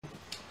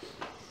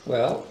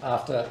Well,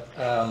 after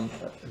a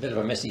bit of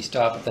a messy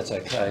start, but that's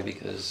okay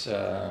because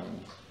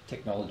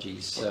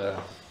technology's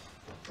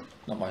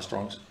not my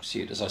strong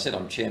suit. As I said,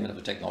 I'm chairman of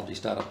a technology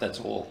startup. That's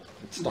all.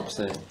 It stops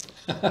there.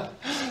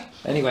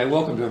 Anyway,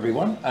 welcome to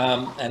everyone,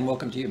 and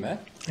welcome to you,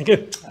 Matt. Thank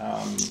you.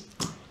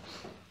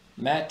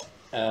 Matt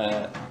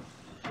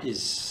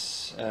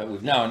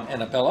we've known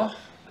Annabella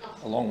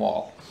a long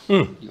while,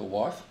 your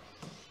wife.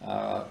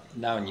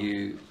 Known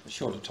you a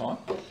shorter time,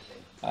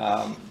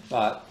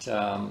 but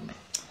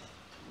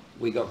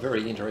we got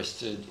very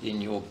interested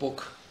in your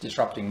book,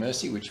 Disrupting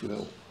Mercy, which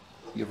you've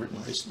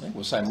written recently.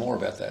 We'll say more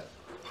about that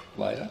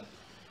later.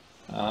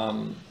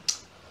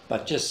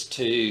 But just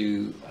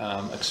to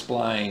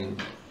explain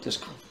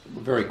just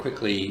very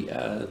quickly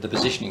the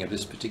positioning of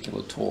this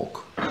particular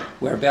talk,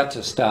 we're about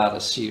to start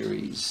a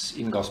series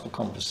in Gospel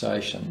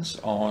Conversations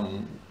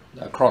on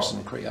cross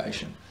and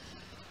creation,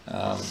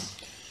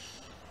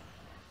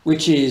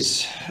 which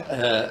is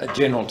a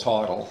general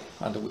title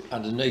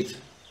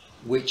underneath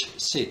which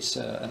sits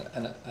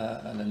an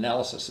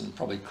analysis and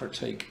probably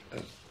critique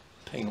of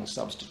penal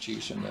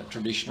substitution, a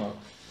traditional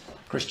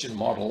Christian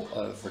model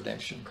of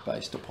redemption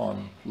based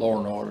upon law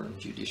and order and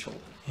judicial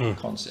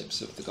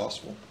concepts of the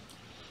gospel.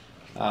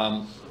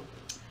 Now,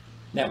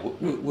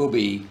 we'll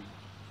be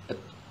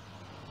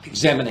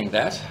examining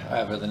that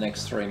over the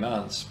next 3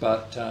 months,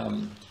 but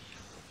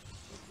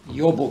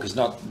your book is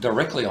not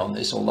directly on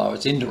this, although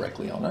it's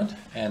indirectly on it,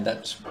 and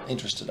that's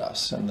interested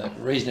us. And the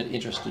reason it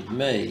interested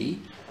me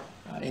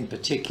in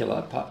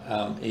particular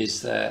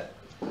is that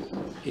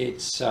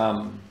it's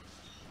got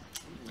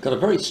a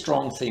very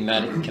strong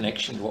thematic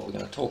connection to what we're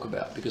going to talk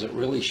about, because it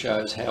really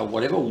shows how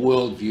whatever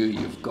worldview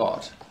you've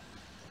got,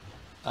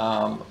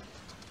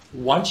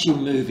 once you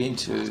move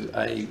into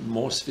a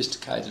more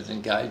sophisticated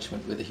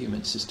engagement with the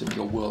human system,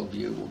 your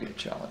worldview will get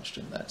challenged,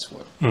 and that's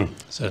what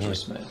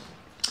interests me.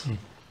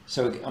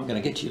 So I'm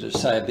going to get you to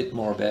say a bit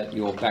more about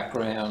your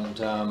background,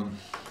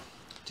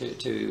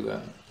 to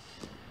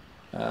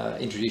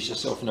introduce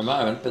yourself in a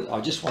moment, but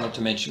I just wanted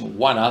to mention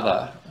one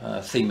other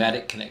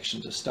thematic connection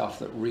to stuff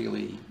that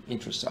really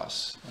interests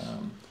us.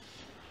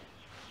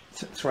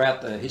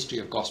 Throughout the history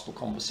of Gospel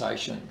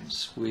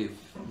Conversations, we've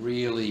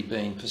really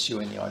been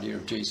pursuing the idea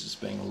of Jesus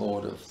being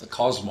Lord of the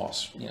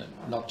cosmos,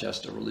 not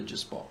just a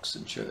religious box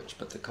in church,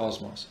 but the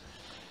cosmos.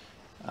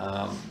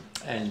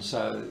 And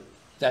so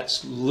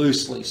that's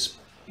loosely,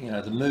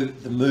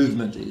 the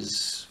movement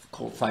is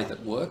called Faith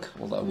at Work,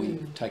 although we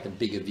take a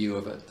bigger view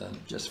of it than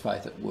just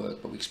faith at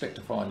work, but we expect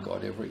to find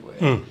God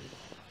everywhere.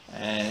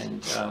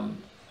 And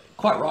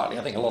quite rightly,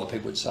 I think a lot of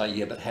people would say,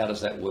 yeah, but how does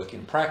that work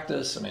in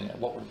practice? I mean,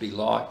 what would it be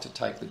like to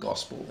take the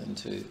gospel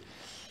into,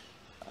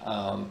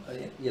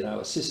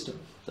 a system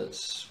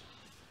that's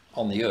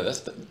on the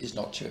earth but is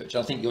not church?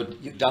 I think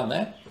you've done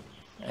that,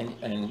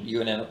 and you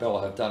and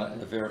Annabella have done it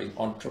in a very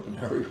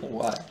entrepreneurial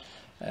way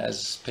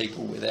as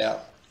people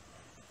without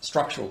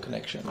structural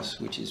connections,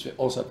 which is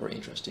also very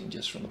interesting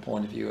just from the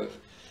point of view of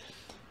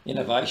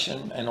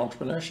innovation and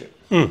entrepreneurship.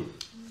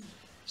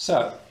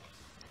 So,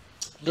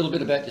 a little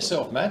bit about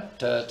yourself, Matt,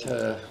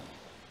 who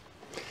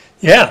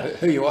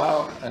you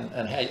are and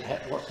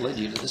what led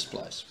you to this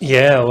place.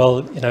 Yeah,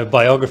 well,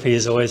 biography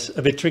is always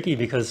a bit tricky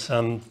because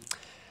I'm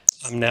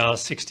now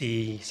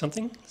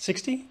 60-something,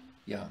 60?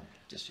 Yeah,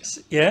 just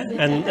young. Yeah,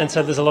 and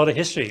so there's a lot of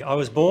history. I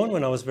was born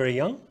when I was very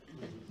young.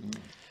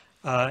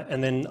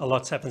 And then a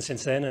lot's happened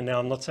since then, and now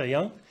I'm not so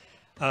young.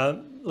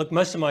 Look,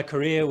 most of my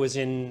career was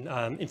in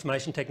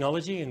information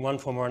technology in one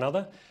form or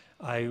another.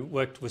 I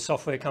worked with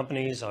software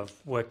companies, I've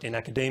worked in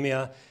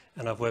academia,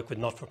 and I've worked with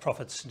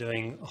not-for-profits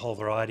doing a whole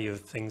variety of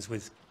things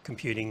with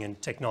computing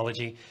and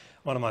technology.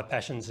 One of my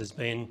passions has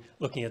been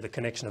looking at the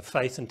connection of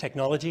faith and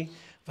technology,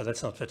 but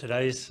that's not for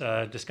today's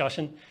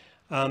discussion.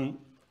 I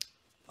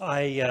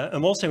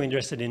am also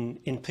interested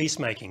in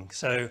peacemaking.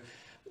 So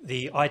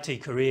the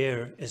IT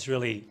career is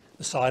really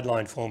the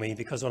sideline for me,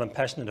 because what I'm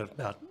passionate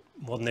about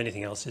more than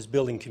anything else is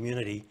building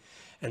community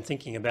and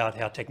thinking about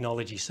how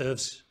technology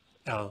serves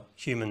our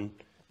human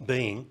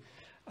being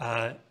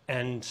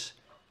and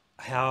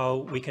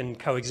how we can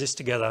coexist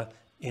together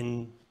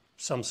in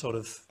some sort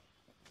of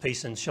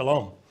peace and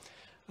shalom.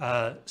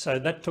 So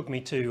that took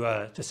me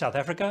to South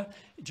Africa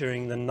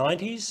during the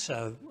 90s.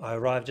 I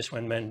arrived just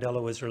when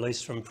Mandela was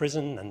released from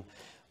prison and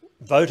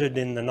voted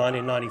in the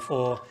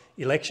 1994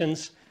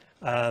 elections.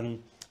 I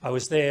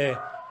was there.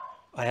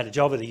 I had a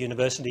job at the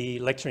university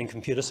lecturing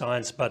computer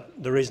science,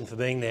 but the reason for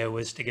being there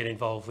was to get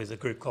involved with a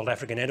group called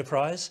African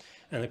Enterprise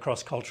and the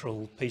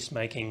cross-cultural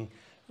peacemaking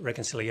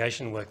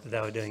reconciliation work that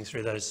they were doing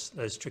through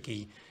those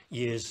tricky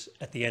years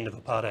at the end of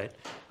apartheid.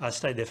 I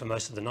stayed there for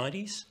most of the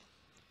 90s.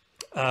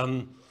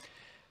 And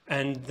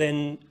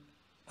then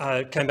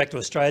came back to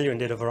Australia and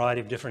did a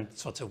variety of different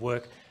sorts of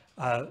work.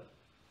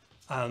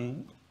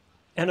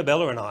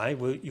 Annabella and I,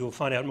 you'll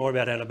find out more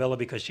about Annabella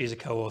because she's a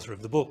co-author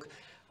of the book.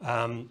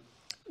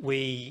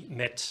 We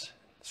met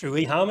through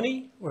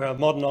eHarmony. We're a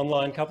modern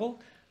online couple.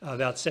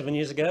 About 7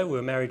 years ago, we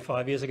were married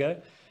 5 years ago.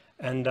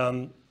 And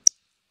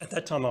at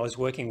that time I was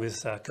working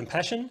with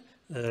Compassion,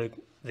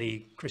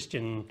 the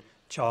Christian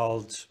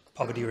child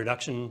poverty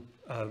reduction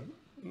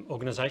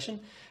organisation,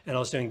 and I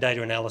was doing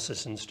data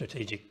analysis and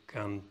strategic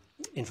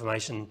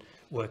information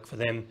work for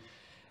them.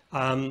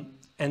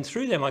 And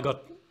through them I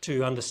got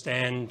to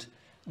understand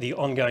the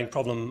ongoing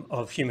problem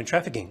of human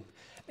trafficking,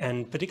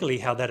 and particularly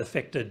how that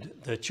affected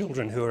the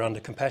children who are under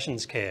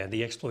Compassion's care,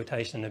 the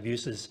exploitation and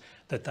abuses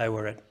that they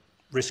were at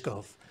risk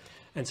of.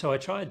 And so I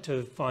tried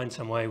to find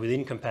some way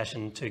within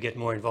Compassion to get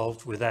more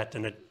involved with that,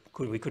 and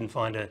we couldn't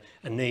find a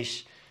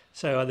niche.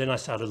 So then I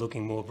started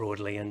looking more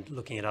broadly and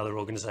looking at other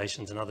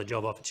organisations and other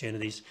job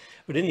opportunities.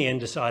 But in the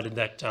end decided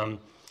that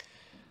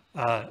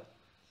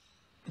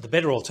the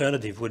better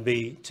alternative would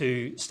be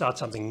to start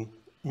something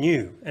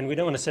new. And we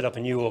don't want to set up a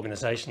new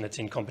organisation that's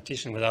in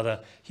competition with other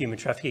human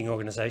trafficking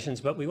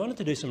organisations, but we wanted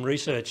to do some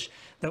research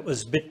that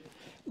was a bit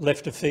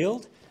left of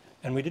field,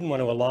 and we didn't want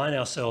to align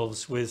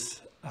ourselves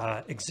with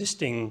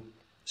existing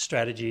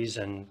strategies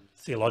and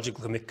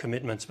theological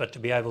commitments, but to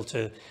be able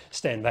to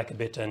stand back a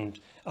bit and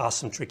ask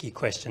some tricky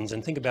questions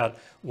and think about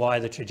why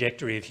the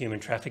trajectory of human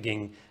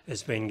trafficking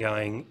has been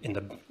going in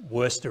the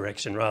worst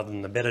direction rather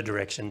than the better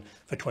direction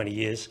for 20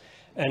 years,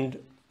 and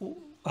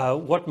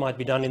what might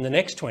be done in the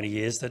next 20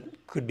 years that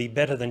could be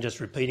better than just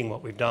repeating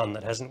what we've done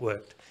that hasn't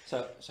worked.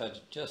 So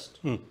just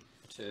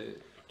to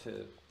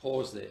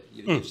pause there,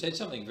 you've said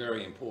something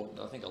very important.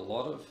 I think a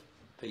lot of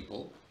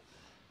people,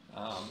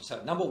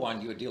 so number one,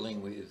 you're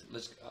dealing with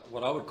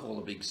what I would call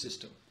a big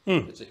system.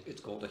 It's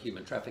called a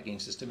human trafficking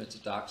system. It's a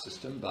dark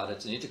system, but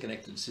it's an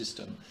interconnected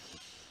system.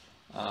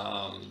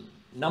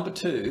 Number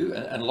two,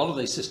 and a lot of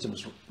these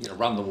systems,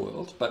 run the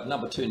world, but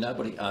number two,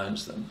 nobody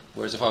owns them.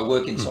 Whereas if I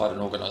work inside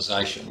an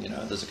organisation,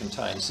 there's a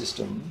contained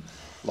system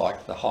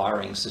like the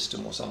hiring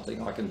system or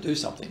something, I can do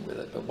something with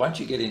it. But once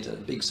you get into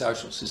big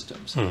social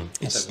systems,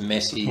 it's a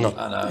messy, not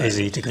unowned,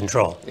 easy to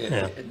control.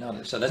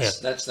 So that's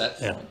that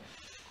point.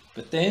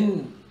 But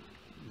then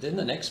the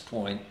next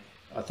point,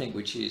 I think,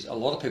 which is a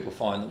lot of people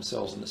find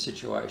themselves in the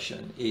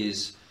situation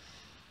is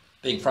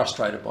being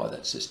frustrated by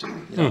that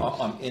system.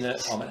 I'm in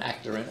it, I'm an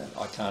actor in it,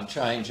 I can't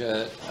change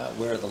it,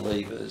 where are the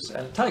levers?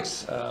 And it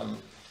takes,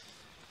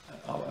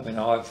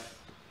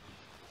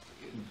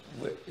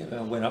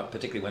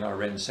 particularly when I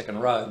ran Second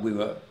Row, we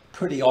were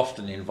pretty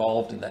often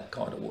involved in that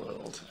kind of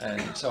world.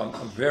 And so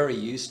I'm very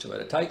used to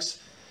it. It takes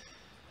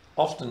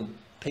often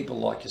people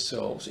like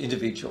yourselves,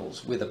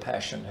 individuals with a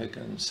passion who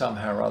can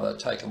somehow or other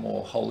take a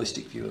more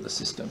holistic view of the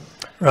system.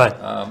 Right.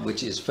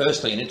 Which is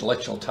firstly an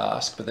intellectual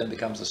task, but then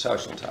becomes a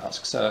social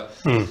task. So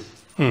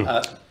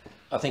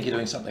I think you're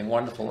doing something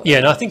wonderful. Yeah,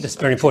 and I think that's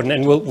very important.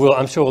 And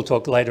I'm sure we'll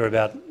talk later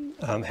about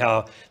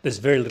how there's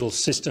very little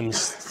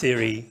systems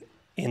theory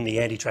in the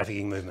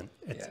anti-trafficking movement.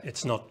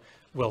 It's not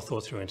well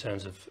thought through in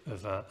terms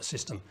of a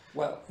system.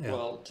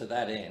 Well, to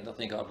that end, I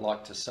think I'd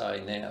like to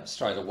say now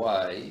straight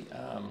away,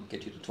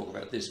 get you to talk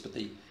about this, but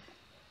the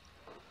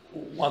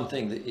one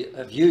thing that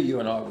a view you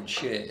and I would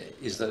share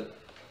is that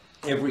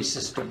every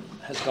system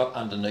has got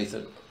underneath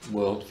it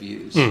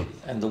worldviews,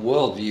 and the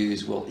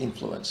worldviews will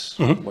influence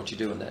what you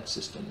do in that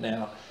system.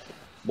 Now,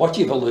 what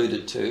you've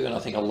alluded to, and I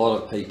think a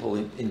lot of people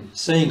in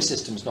seeing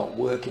systems not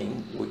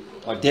working would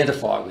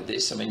identify with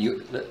this. I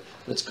mean,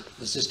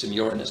 the system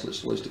you're in is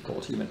loosely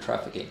called human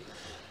trafficking.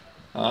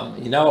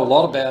 You know a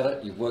lot about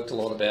it, you've worked a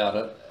lot about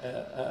it.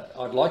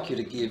 I'd like you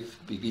to give,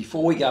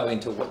 before we go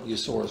into what you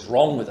saw as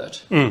wrong with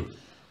it,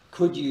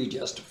 could you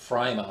just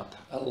frame up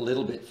a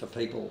little bit for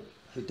people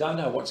who don't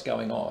know what's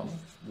going on?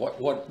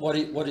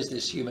 What is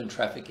this human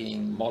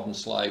trafficking, modern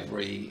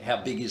slavery?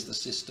 How big is the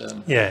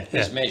system?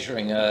 Who's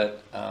measuring it?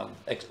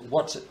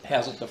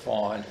 How's it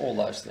defined? All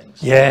those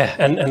things. Yeah,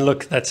 and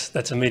look,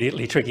 that's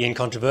immediately tricky and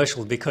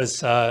controversial because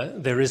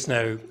there is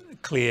no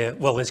clear.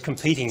 Well, there's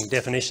competing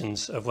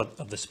definitions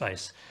of the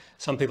space.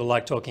 Some people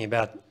like talking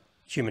about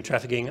human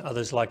trafficking,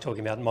 others like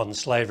talking about modern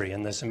slavery,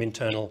 and there's some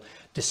internal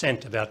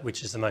dissent about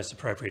which is the most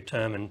appropriate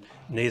term, and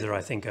neither,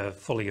 I think, are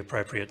fully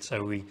appropriate,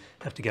 so we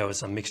have to go with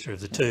some mixture of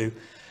the two.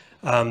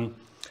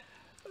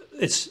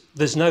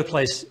 There's no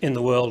place in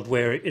the world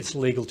where it's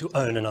legal to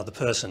own another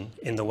person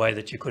in the way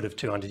that you could have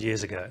 200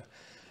 years ago.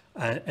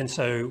 And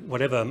so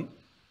whatever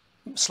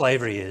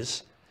slavery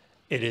is,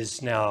 it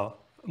is now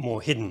more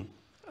hidden.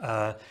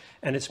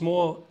 And it's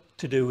more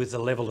to do with the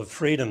level of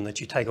freedom that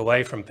you take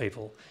away from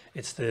people.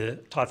 It's the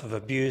type of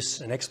abuse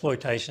and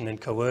exploitation and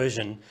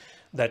coercion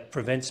that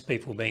prevents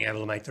people being able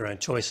to make their own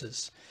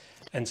choices.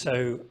 And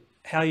so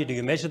how do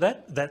you measure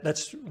that?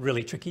 That's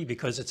really tricky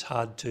because it's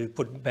hard to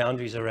put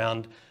boundaries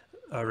around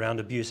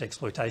abuse,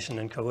 exploitation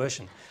and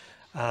coercion.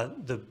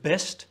 The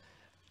best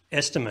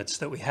estimates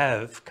that we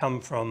have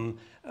come from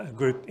a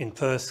group in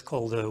Perth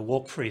called the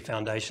Walk Free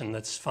Foundation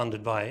that's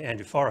funded by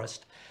Andrew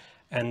Forrest.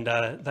 And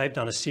they've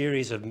done a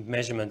series of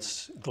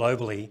measurements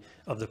globally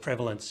of the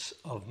prevalence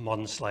of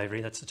modern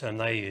slavery, that's the term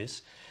they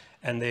use.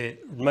 And their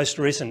most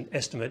recent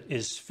estimate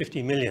is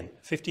 50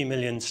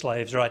 million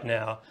slaves right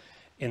now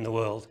in the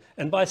world.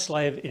 And by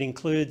slave, it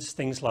includes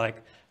things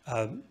like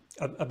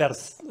about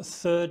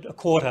a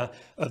quarter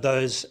of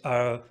those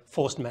are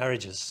forced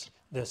marriages.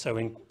 So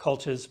in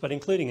cultures, but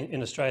including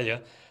in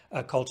Australia,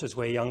 cultures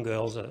where young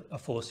girls are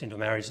forced into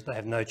marriage that they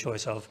have no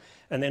choice of,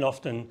 and then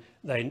often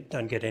they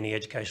don't get any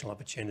educational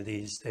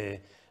opportunities.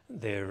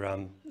 They're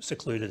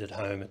secluded at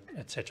home,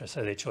 etc.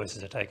 So their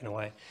choices are taken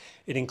away.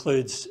 It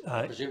includes.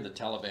 I presume the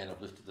Taliban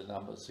have lifted the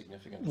numbers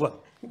significantly.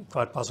 Well,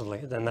 quite possibly.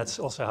 Then that's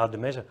also hard to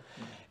measure.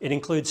 It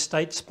includes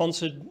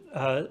state-sponsored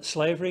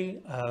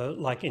slavery,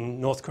 like in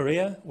North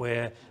Korea,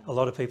 where a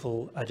lot of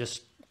people are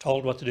just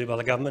told what to do by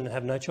the government and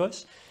have no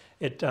choice.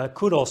 It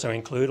could also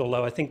include,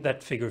 although I think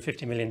that figure of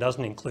 50 million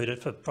doesn't include it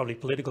for probably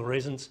political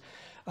reasons,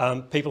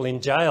 people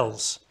in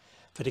jails,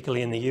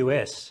 particularly in the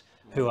US,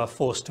 who are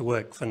forced to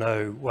work for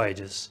no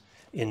wages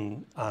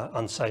in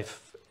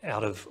unsafe,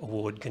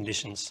 out-of-award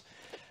conditions.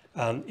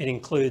 It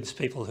includes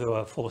people who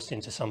are forced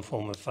into some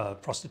form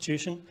of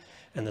prostitution,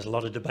 and there's a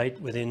lot of debate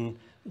within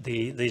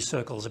these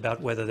circles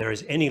about whether there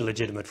is any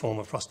legitimate form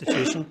of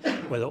prostitution,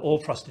 whether all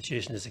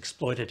prostitution is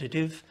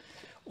exploitative,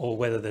 or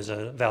whether there's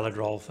a valid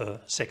role for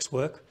sex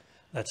work.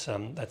 That's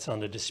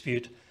under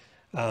dispute.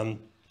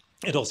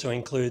 It also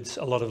includes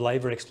a lot of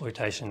labour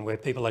exploitation, where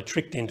people are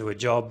tricked into a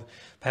job,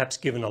 perhaps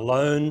given a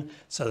loan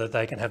so that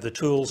they can have the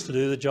tools to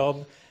do the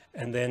job,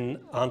 and then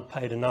aren't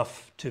paid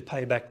enough to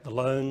pay back the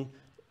loan,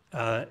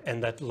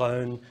 and that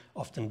loan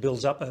often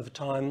builds up over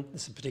time.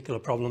 There's a particular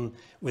problem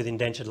with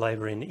indentured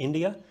labour in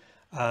India,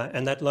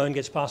 and that loan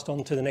gets passed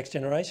on to the next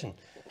generation.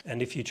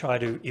 And if you try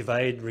to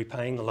evade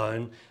repaying the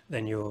loan,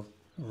 then you're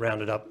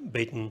rounded up,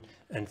 beaten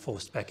and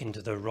forced back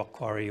into the rock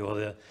quarry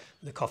or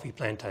the coffee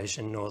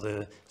plantation or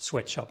the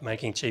sweatshop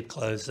making cheap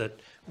clothes that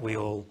we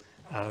all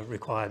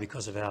require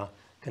because of our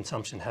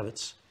consumption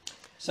habits.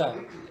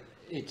 So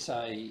it's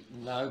a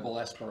noble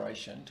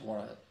aspiration to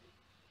want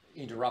to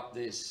interrupt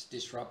this,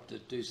 disrupt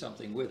it, do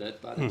something with it,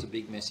 but it's a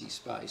big messy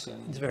space.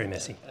 And, it's very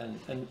messy.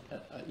 And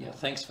yeah,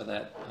 thanks for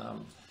that.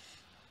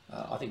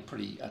 I think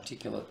pretty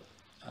articulate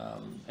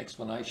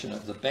explanation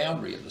of the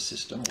boundary of the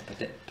system,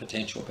 or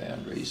potential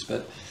boundaries.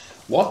 But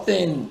what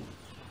then,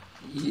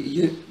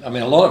 I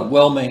mean, a lot of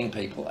well-meaning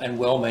people and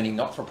well-meaning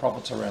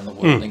not-for-profits around the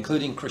world,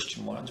 including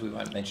Christian ones, we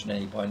won't mention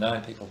any by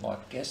name, people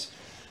might guess,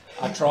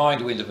 are trying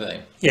to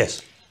intervene.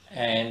 Yes.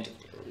 And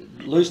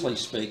loosely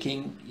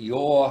speaking,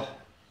 you're,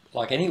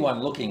 like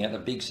anyone looking at a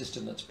big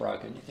system that's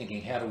broken, you're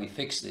thinking, how do we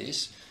fix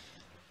this?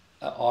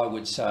 I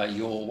would say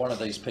you're one of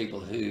these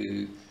people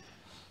who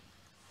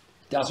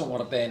doesn't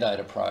want a band-aid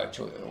approach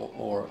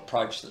or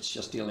approach that's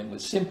just dealing with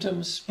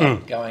symptoms,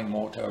 but going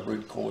more to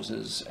root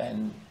causes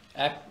and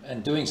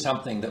doing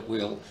something that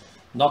will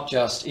not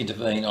just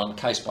intervene on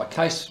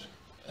case-by-case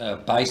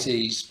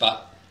bases,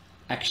 but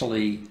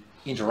actually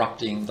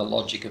interrupting the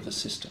logic of the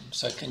system.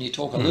 So can you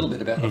talk a little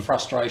bit about the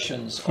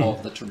frustrations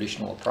of the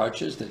traditional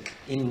approaches that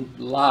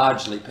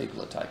largely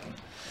people are taking?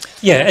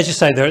 Yeah, as you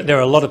say, there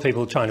are a lot of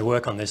people trying to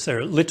work on this. There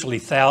are literally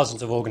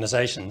thousands of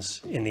organisations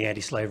in the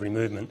anti-slavery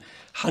movement,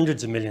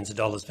 hundreds of millions of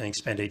dollars being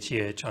spent each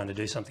year trying to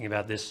do something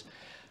about this.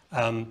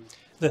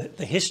 The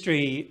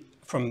history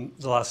from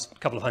the last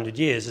couple of hundred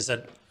years is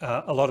that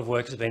a lot of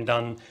work has been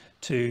done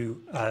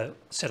to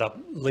set up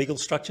legal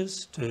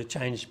structures, to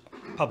change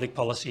public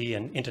policy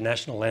and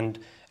international and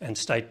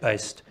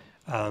state-based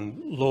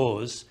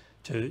laws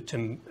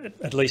to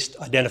at least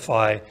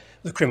identify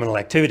the criminal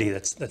activity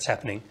that's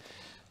happening.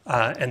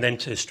 And then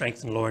to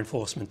strengthen law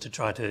enforcement to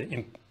try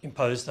to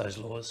impose those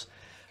laws.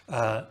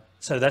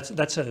 So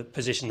that's a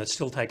position that's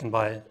still taken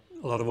by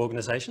a lot of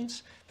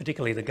organisations,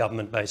 particularly the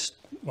government-based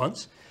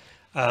ones.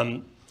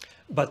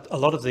 But a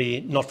lot of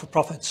the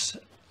not-for-profits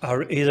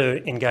are either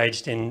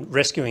engaged in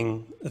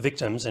rescuing the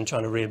victims and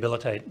trying to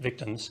rehabilitate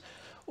victims,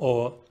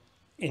 or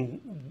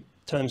in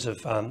terms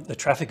of the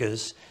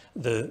traffickers,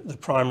 the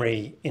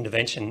primary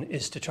intervention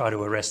is to try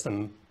to arrest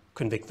them,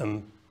 convict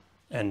them,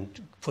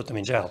 and put them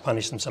in jail,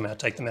 punish them somehow,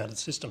 take them out of the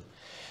system.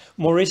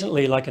 More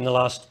recently, like in the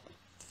last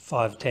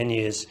 5-10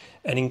 years,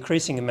 an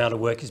increasing amount of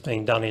work is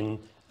being done in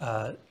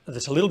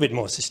that's a little bit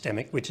more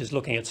systemic, which is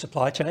looking at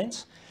supply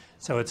chains.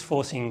 So it's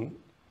forcing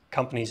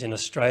companies in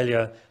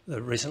Australia, the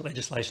recent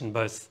legislation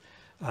both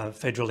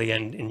federally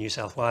and in New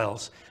South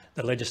Wales,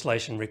 the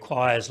legislation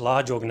requires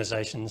large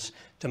organisations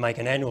to make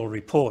an annual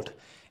report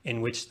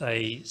in which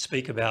they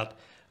speak about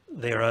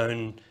their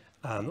own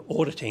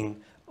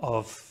auditing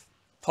of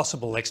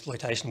possible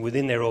exploitation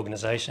within their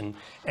organisation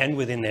and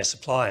within their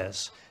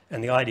suppliers.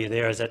 And the idea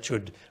there is that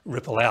should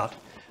ripple out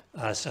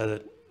so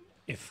that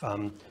if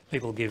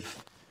people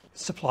give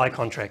supply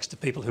contracts to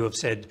people who have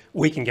said,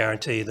 we can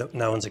guarantee that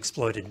no one's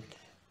exploited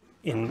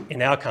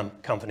in our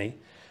company,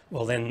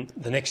 well then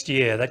the next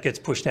year that gets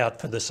pushed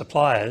out for the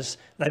suppliers.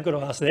 They've got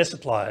to ask their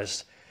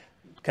suppliers,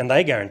 can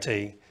they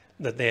guarantee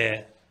that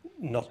they're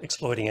not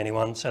exploiting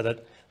anyone, so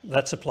that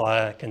that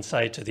supplier can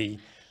say to the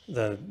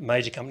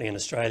major company in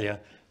Australia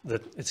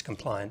that it's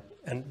compliant.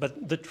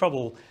 But the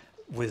trouble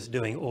with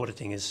doing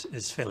auditing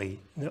is fairly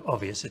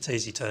obvious. It's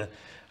easy to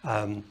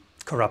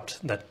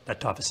corrupt that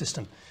type of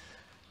system.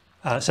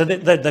 So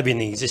they've been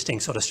the existing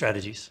sort of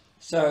strategies.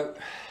 So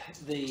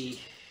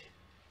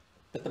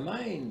but the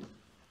main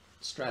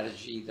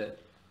strategy that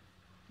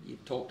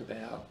you've talked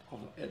about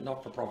of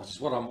not-for-profits is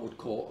what I would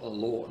call a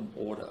law and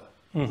order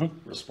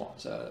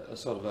response, a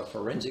sort of a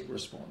forensic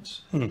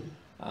response.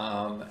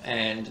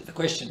 And the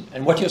question,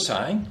 and what you're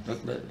saying,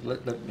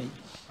 let me,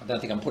 I don't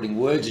think I'm putting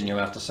words in your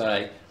mouth to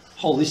say,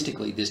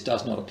 holistically, this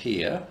does not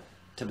appear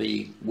to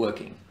be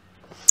working.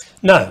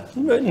 No.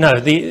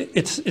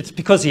 It's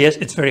because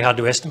it's very hard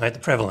to estimate the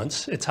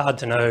prevalence. It's hard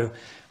to know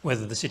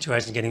whether the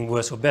situation is getting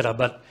worse or better,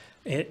 but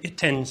it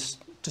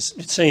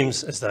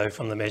seems as though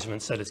from the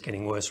measurements that it's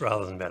getting worse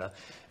rather than better.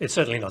 It's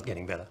certainly not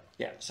getting better.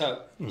 Yeah,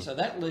 so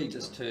that leads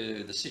us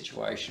to the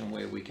situation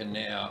where we can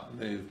now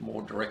move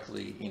more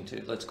directly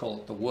into, let's call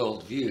it the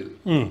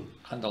worldview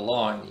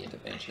underlying the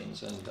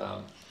interventions. And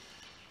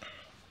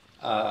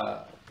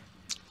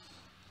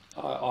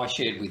I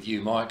shared with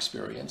you my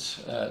experience,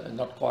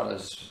 not quite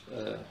as,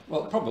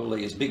 well,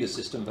 probably as big a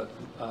system, but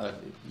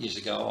years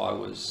ago I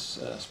was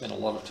spent a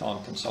lot of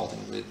time consulting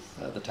with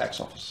the tax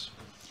office.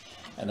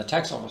 And the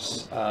tax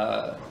office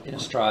in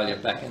Australia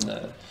back in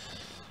the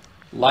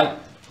late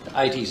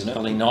 80s and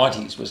early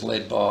 90s was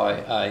led by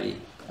an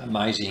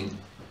amazing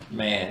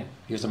man.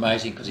 He was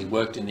amazing because he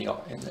worked in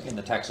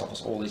the tax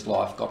office all his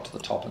life, got to the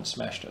top and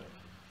smashed it.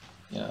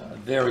 You know,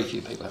 very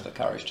few people have the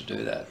courage to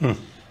do that.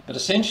 But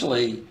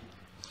essentially,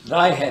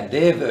 they had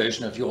their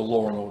version of your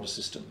law and order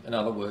system. In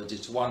other words,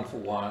 it's one for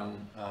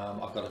one.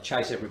 I've got to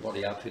chase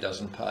everybody up who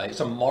doesn't pay.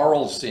 It's a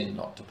moral sin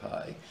not to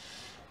pay.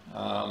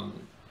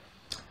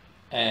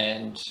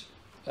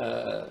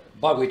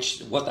 By which,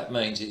 what that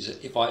means is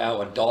if I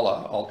owe $1,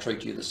 I'll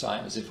treat you the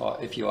same as if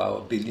you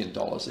owe $1 billion.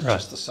 It's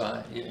just the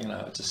same. You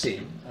know, it's a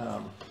sin.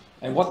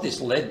 And what this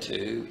led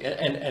to,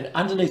 and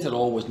underneath it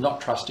all, was not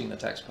trusting the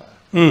taxpayer,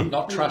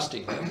 not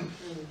trusting them,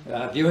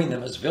 viewing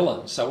them as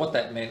villains. So what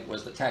that meant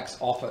was the tax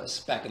office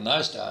back in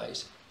those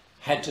days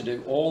had to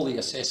do all the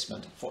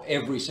assessment for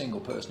every single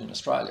person in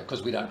Australia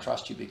because we don't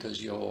trust you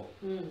because you're,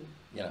 you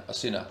know, a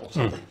sinner or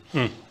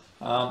something.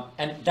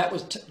 And that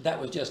was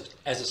just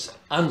as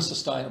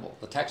unsustainable.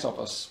 The tax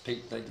office, they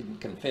didn't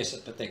confess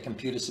it, but their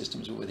computer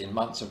systems were within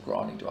months of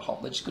grinding to a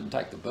halt. They just couldn't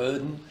take the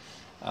burden.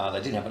 They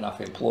didn't have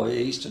enough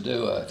employees to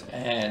do it.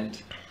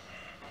 And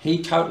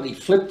he totally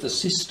flipped the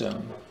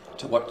system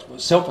to what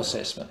was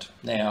self-assessment.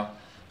 Now,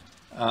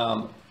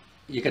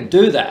 you can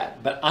do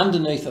that, but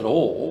underneath it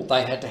all,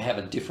 they had to have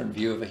a different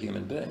view of a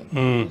human being.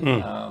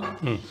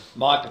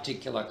 My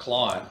particular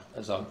client,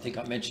 as I think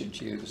I mentioned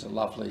to you, was a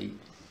lovely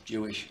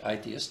Jewish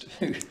atheist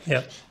who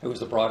was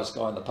the brightest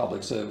guy in the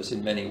public service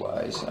in many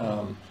ways.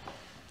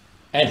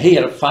 And he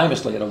had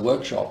famously at a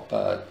workshop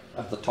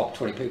of the top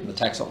 20 people in the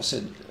tax office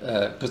said,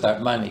 because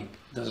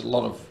there's a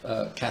lot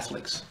of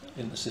Catholics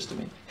in the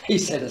system. He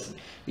said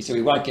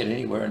we won't get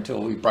anywhere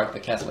until we break the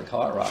Catholic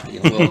hierarchy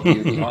and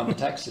worldview behind the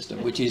tax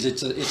system, which is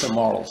it's a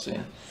moral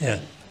sin.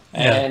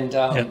 And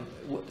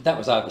that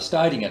was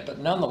overstating it, but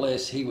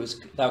nonetheless, they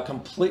were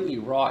completely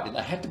right, and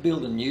they had to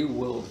build a new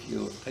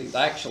worldview of people. They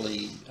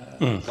actually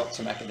got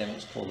some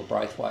academics called the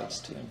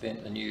Braithwaites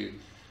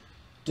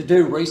to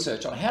do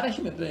research on how do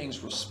human beings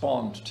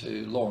respond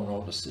to law and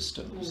order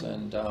systems.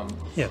 And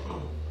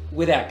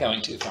without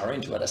going too far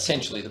into it,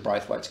 essentially the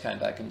Braithwaites came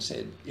back and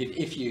said,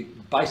 if you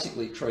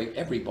basically treat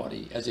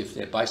everybody as if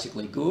they're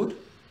basically good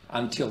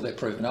until they're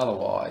proven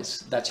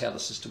otherwise, that's how the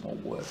system will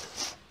work.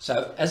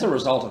 So as a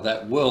result of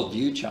that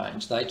worldview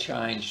change, they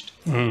changed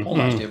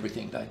almost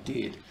everything they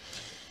did.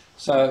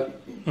 So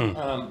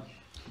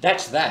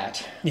that's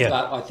that.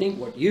 But I think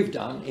what you've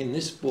done in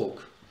this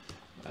book,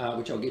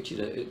 which I'll get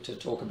you to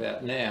talk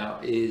about now,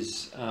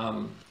 is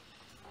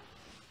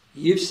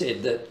you've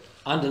said that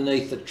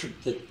underneath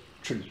the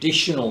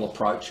traditional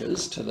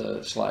approaches to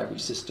the slavery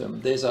system,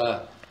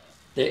 there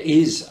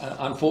is,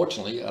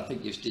 unfortunately, I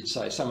think you did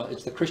say,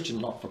 it's the Christian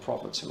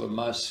not-for-profits who are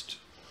most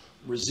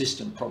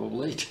resistant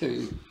probably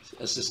to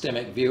a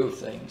systemic view of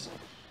things.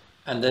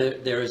 And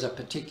there is a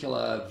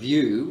particular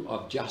view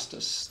of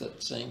justice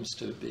that seems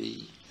to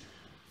be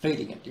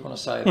feeding it. Do you want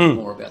to say a bit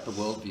more about the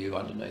worldview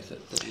underneath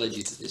it that led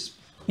you to this?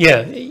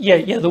 Yeah,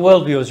 the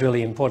worldview is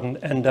really important,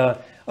 and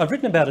I've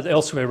written about it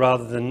elsewhere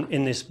rather than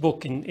in this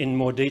book in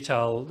more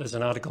detail. There's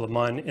an article of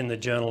mine in the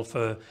Journal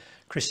for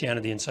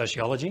Christianity and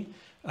Sociology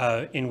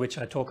in which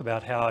I talk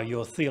about how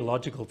your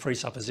theological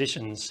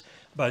presuppositions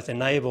both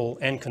enable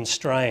and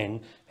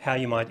constrain how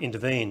you might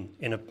intervene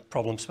in a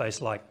problem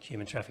space like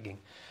human trafficking.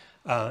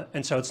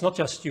 And so it's not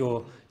just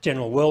your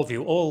general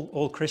worldview.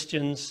 All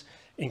Christians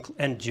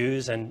and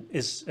Jews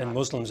and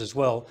Muslims as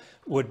well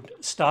would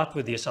start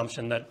with the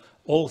assumption that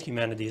all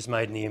humanity is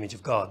made in the image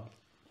of God,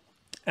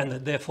 and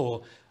that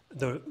therefore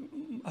the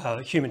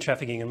human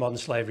trafficking and modern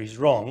slavery is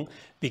wrong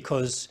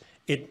because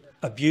it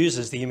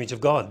abuses the image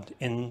of God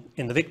in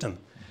the victim.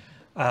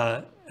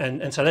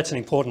 And so that's an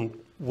important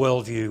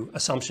worldview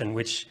assumption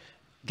which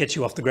gets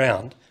you off the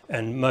ground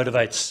and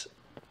motivates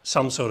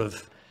some sort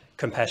of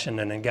compassion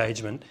and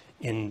engagement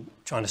in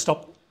trying to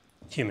stop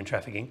human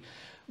trafficking.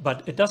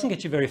 But it doesn't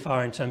get you very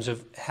far in terms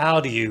of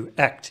how do you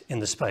act in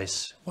the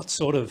space? What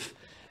sort of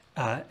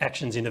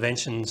actions,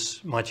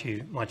 interventions might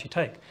you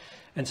take?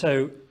 And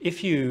so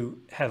if you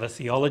have a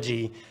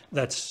theology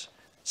that's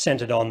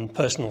centred on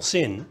personal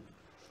sin,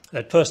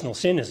 that personal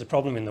sin is a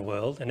problem in the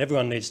world and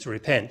everyone needs to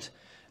repent,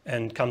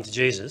 and come to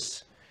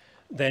Jesus,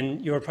 then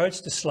your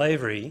approach to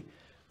slavery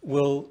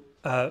will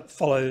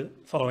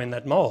follow in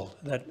that mould,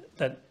 that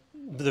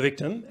the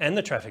victim and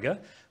the trafficker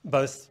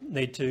both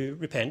need to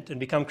repent and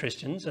become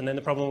Christians, and then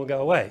the problem will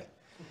go away.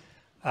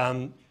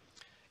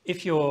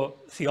 If your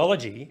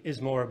theology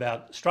is more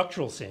about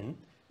structural sin,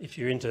 if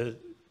you're into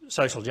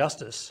social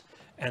justice,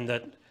 and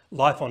that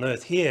life on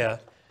earth here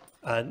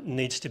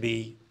needs to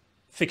be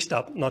fixed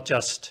up, not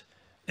just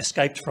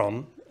escaped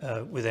from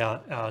with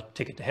our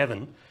ticket to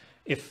heaven,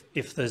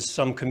 if there's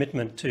some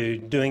commitment to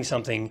doing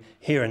something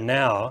here and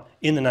now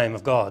in the name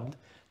of God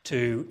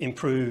to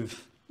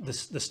improve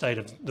the state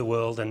of the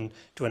world and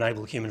to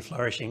enable human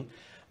flourishing,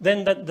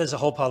 then there's a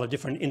whole pile of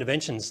different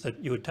interventions that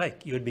you would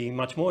take. You would be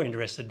much more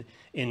interested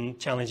in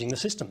challenging the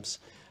systems,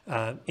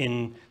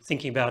 in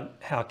thinking about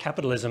how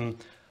capitalism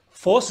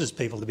forces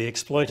people to be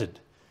exploited,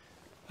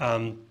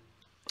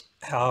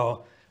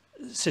 how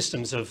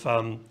systems of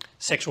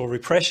sexual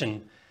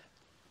repression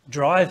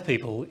drive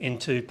people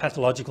into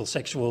pathological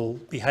sexual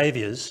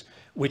behaviours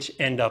which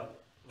end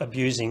up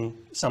abusing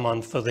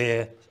someone for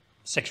their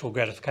sexual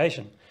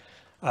gratification.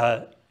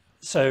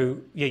 So,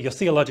 yeah, your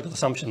theological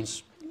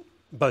assumptions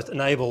both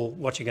enable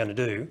what you're going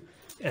to do,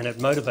 and it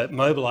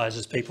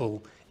mobilises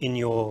people in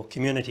your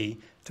community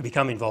to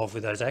become involved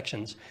with those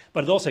actions,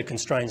 but it also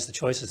constrains the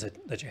choices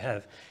that you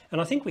have. And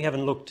I think we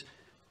haven't looked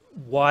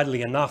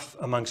widely enough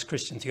amongst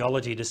Christian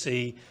theology to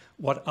see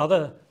what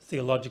other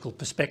theological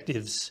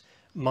perspectives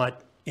might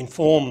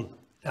inform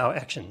our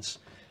actions.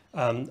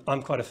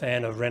 I'm quite a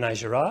fan of René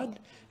Girard,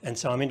 and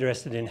so I'm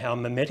interested in how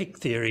mimetic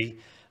theory,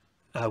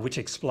 which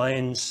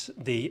explains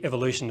the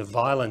evolution of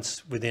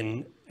violence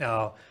within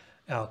our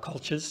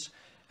cultures,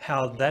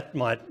 how that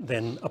might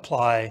then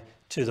apply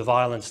to the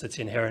violence that's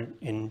inherent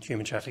in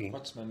human trafficking.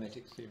 What's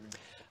mimetic theory?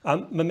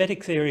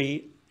 Mimetic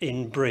theory,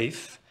 in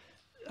brief,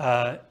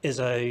 is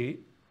a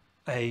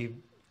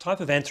type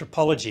of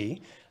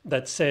anthropology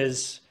that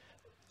says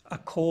a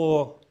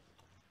core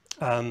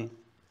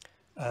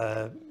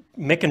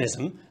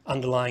mechanism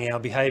underlying our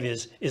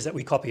behaviours is that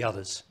we copy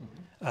others.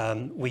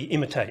 We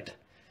imitate.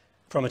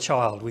 From a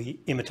child, we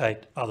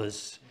imitate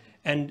others.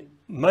 And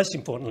most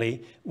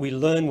importantly, we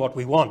learn what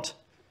we want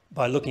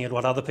by looking at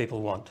what other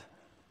people want.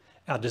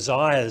 Our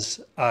desires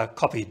are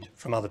copied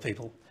from other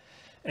people.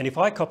 And if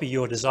I copy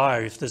your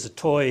desire, if there's a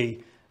toy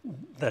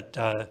that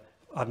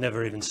I've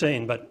never even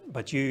seen,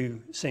 but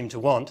you seem to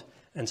want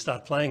and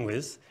start playing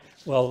with,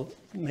 well,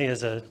 me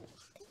as a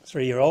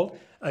 3-year-old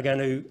are going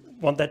to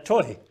want that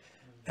toy.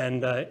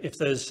 And if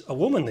there's a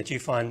woman that you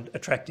find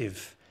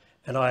attractive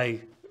and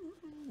I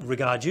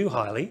regard you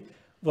highly,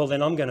 well,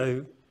 then I'm going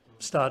to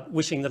start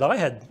wishing that I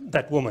had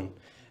that woman.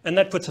 And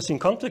that puts us in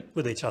conflict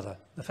with each other.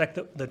 The fact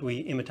that we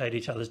imitate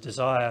each other's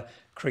desire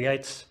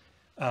creates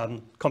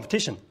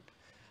competition.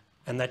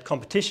 And that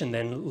competition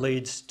then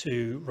leads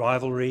to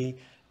rivalry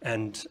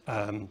and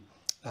an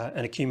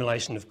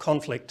accumulation of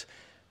conflict,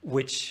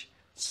 which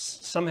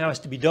somehow has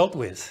to be dealt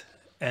with.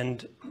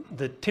 And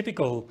the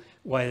typical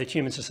way that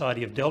human society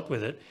have dealt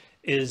with it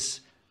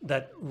is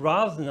that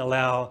rather than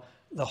allow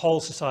the whole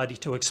society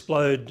to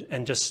explode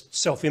and just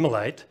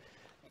self-immolate,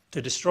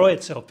 to destroy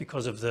itself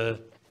because of the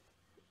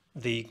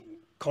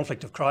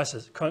conflict of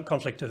crisis,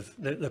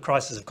 the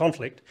crisis of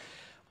conflict,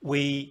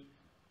 we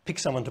pick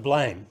someone to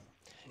blame.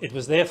 It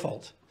was their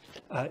fault.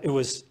 It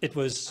was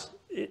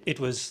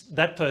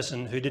that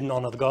person who didn't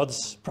honour the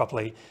gods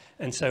properly,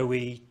 and so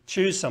we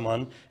choose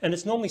someone, and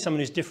it's normally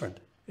someone who's different.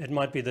 It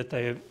might be that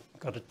they've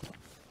got a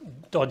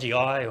dodgy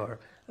eye or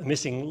a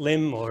missing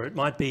limb, or it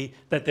might be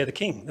that they're the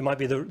king. It might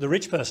be the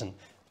rich person,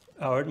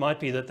 or it might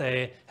be that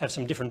they have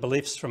some different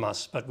beliefs from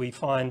us, but we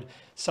find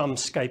some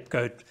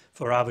scapegoat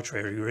for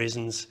arbitrary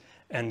reasons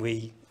and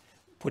we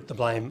put the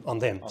blame on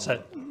them.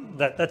 So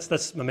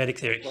that's mimetic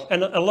theory.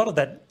 And a lot of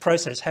that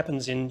process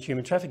happens in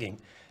human trafficking.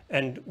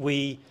 And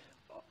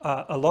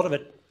a lot of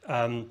it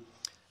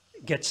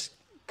gets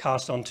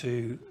cast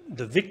onto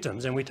the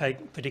victims, and we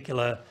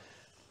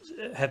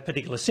have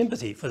particular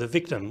sympathy for the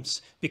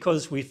victims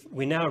because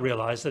we now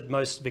realise that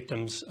most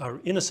victims are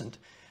innocent,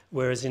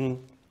 whereas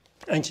in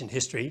ancient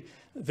history,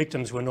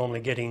 victims were normally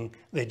getting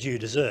their due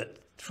desert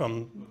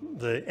from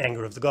the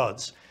anger of the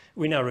gods.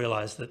 We now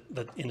realise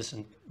that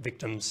innocent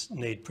victims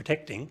need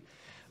protecting,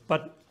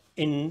 but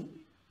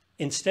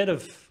instead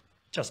of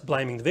just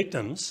blaming the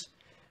victims,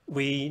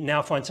 we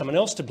now find someone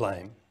else to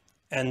blame,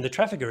 and the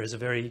trafficker is a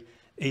very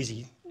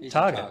easy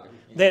target.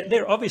 Yeah.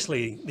 They're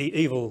obviously the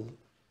evil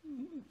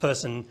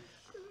person.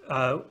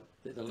 They're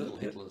the little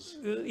Hitlers.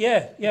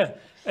 Yeah.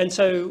 And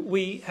so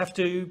we have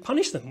to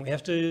punish them. We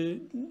have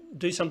to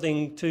do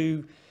something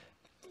to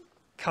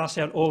cast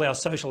out all our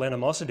social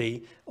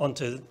animosity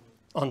onto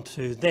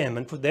them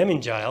and put them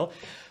in jail.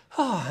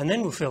 And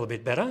then we'll feel a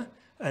bit better,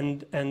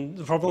 and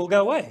the problem will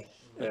go away.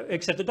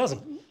 Except it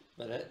doesn't.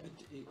 But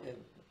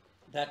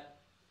that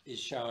is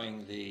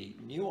showing the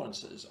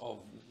nuances of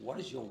what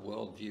is your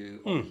worldview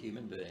of a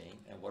human being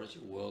and what is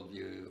your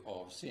worldview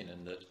of sin,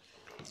 and that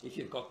if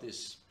you've got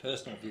this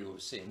personal view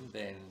of sin,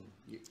 then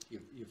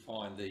you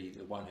find the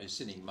one who's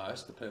sinning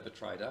most, the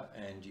perpetrator,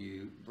 and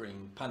you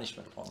bring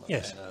punishment upon them.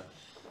 Yes. And a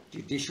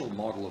judicial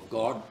model of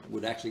God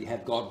would actually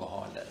have God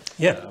behind it.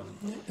 Yeah,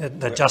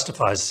 that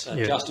justifies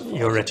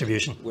your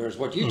retribution. Whereas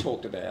what you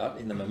talked about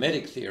in the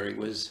mimetic theory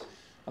was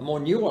a more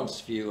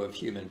nuanced view of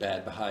human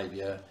bad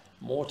behaviour,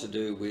 more to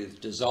do with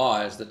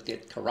desires that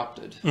get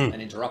corrupted and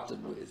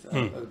interrupted with.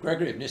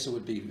 Gregory of Nyssa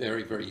would be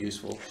very, very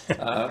useful,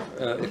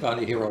 if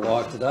only he were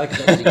alive today,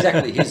 because that was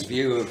exactly his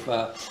view of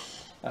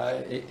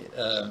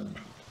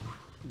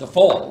the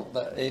fall.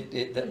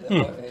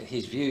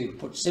 His view,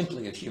 put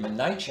simply, of human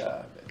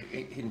nature,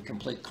 in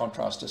complete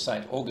contrast to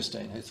St.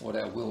 Augustine, who thought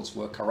our wills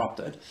were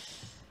corrupted.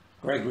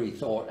 Gregory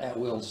thought our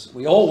wills,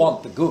 we all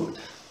want the good.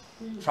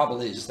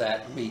 Trouble is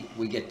that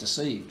we get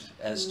deceived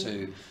as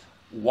to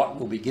what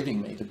will be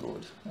giving me the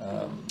good.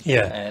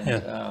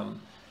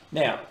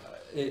 Now,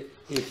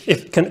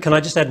 can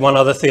I just add one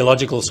other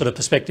theological sort of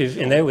perspective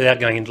in there without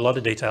going into a lot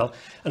of detail?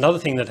 Another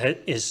thing that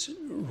is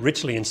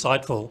richly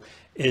insightful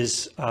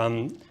is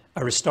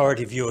a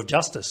restorative view of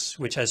justice,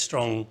 which has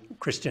strong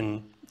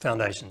Christian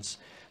foundations.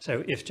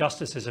 So if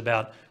justice is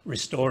about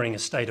restoring a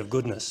state of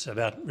goodness,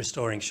 about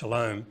restoring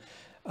shalom,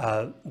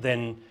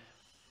 then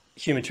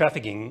human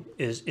trafficking,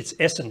 its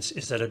essence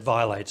is that it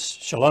violates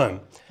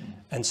shalom.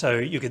 And so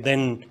you could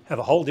then have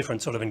a whole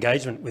different sort of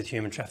engagement with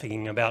human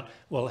trafficking about,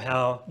 well,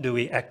 how do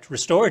we act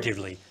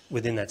restoratively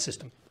within that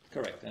system?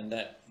 Correct, and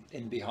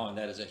behind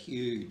that is a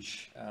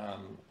huge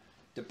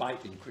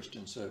debate in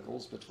Christian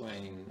circles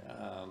between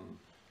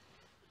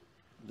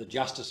the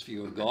justice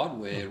view of God,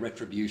 where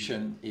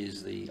retribution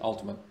is the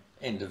ultimate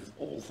end of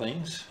all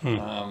things,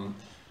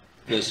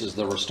 versus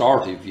the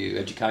restorative view,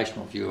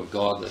 educational view of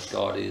God, that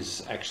God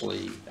is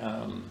actually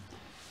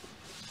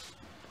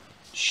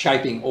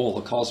shaping all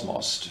the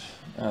cosmos.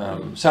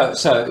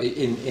 So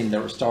in the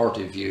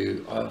restorative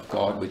view of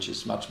God, which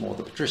is much more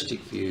the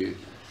patristic view,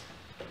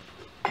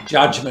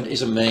 judgment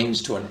is a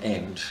means to an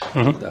end.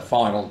 The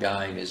final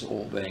gain is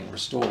all being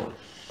restored.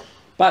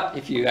 But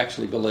if you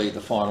actually believe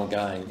the final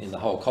gain in the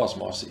whole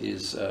cosmos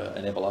is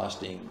an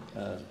everlasting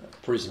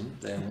prison,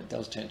 then it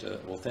does tend to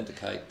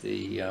authenticate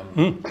the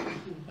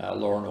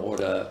law and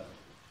order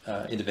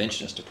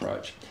interventionist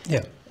approach.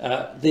 Yeah.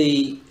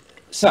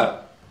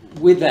 So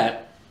with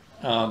that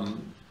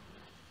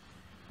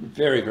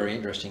very, very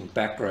interesting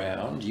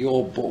background,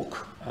 your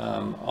book,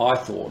 I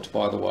thought,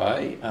 by the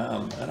way,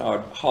 and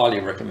I'd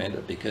highly recommend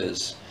it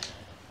because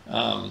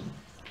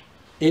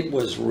it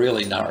was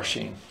really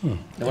nourishing.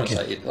 I want to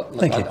say it.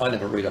 I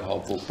never read a whole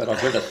book, but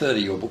I've read a third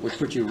of your book, which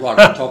put you right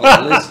on top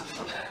of the list.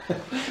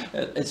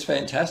 It's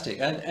fantastic,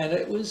 and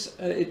it was,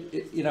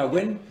 you know,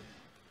 when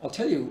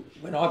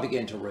I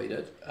began to read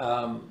it,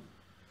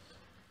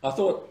 I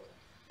thought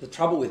the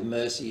trouble with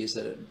mercy is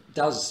that it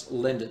does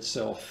lend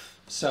itself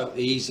so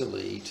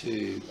easily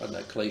to, I don't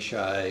know,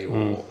 cliche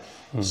or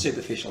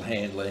superficial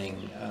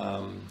handling,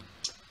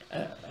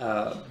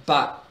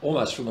 but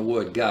almost from the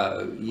word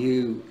go,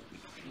 you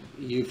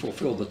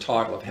fulfill the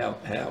title of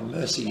how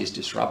mercy is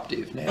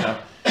disruptive. Now,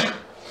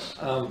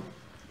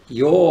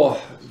 your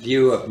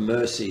view of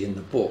mercy in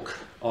the book,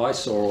 I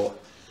saw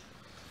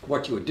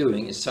what you were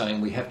doing is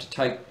saying we have to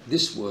take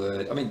this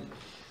word, I mean,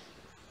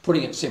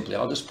 putting it simply,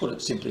 I'll just put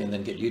it simply and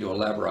then get you to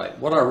elaborate.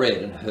 What I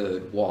read and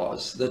heard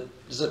was that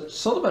there's a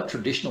sort of a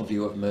traditional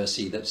view of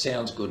mercy that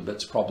sounds good, but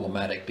it's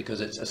problematic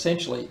because it's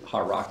essentially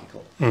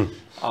hierarchical.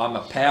 I'm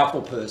a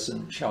powerful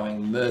person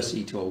showing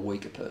mercy to a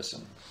weaker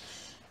person,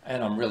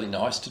 and I'm really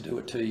nice to do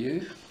it to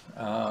you.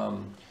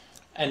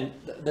 And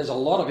there's a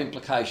lot of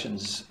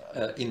implications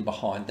in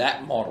behind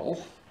that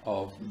model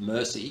of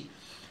mercy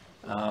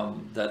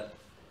that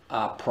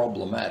are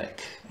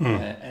problematic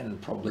and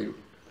probably,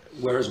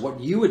 whereas what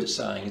you were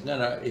saying is,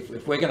 no,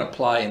 if we're going to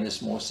play in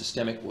this more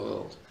systemic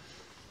world,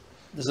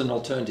 there's an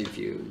alternative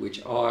view,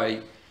 which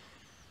I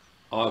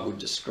would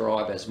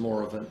describe as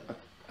more of an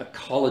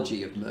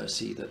ecology of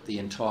mercy, that the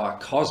entire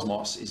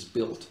cosmos is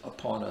built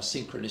upon a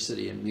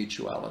synchronicity and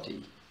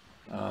mutuality.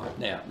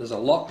 Now, there's a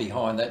lot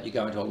behind that. You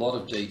go into a lot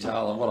of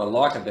detail, and what I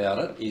like about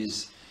it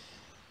is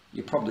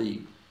you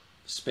probably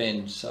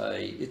spend,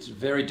 say, it's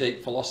very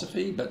deep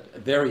philosophy, but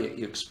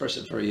you express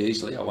it very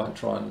easily. I won't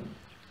try and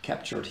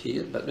capture it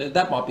here, but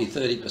that might be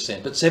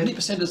 30%, but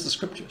 70% is the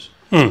scriptures.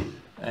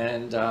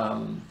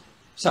 And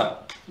so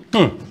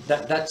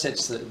that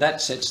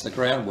sets the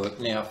groundwork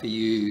now for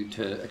you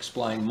to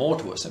explain more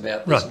to us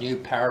about this new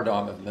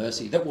paradigm of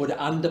mercy that would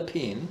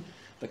underpin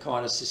the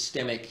kind of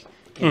systemic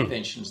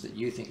interventions that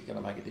you think are going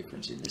to make a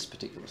difference in this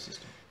particular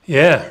system.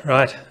 Yeah,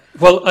 right.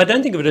 Well, I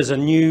don't think of it as a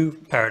new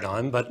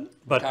paradigm, but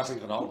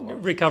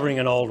recovering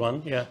an old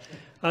one. Yeah.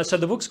 So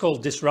the book's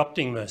called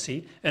Disrupting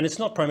Mercy, and it's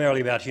not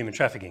primarily about human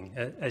trafficking,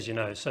 as you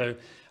know. So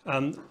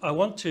I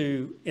want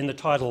to, in the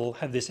title,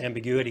 have this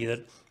ambiguity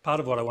that part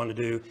of what I want to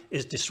do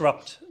is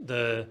disrupt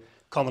the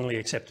commonly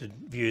accepted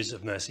views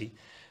of mercy,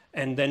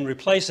 and then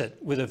replace it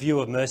with a view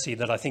of mercy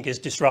that I think is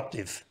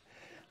disruptive.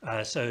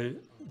 So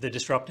the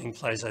disrupting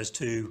plays those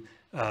two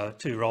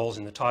roles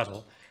in the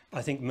title.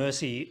 I think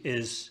mercy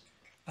is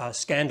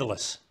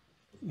scandalous.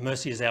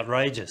 Mercy is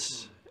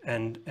outrageous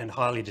and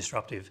highly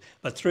disruptive.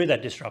 But through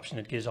that disruption,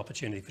 it gives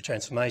opportunity for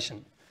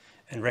transformation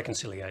and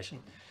reconciliation.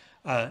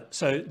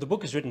 So the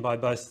book is written by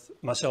both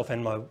myself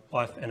and my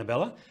wife,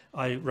 Annabella.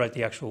 I wrote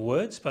the actual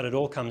words, but it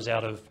all comes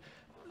out of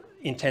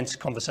intense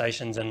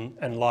conversations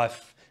and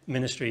life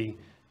ministry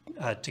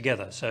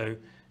together. So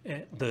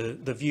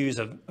the views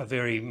are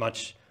very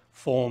much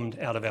formed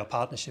out of our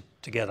partnership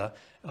together.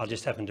 I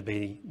just happen to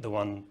be the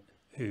one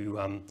who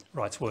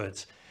writes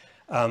words.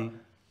 What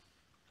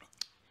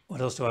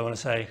else do I want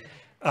to say?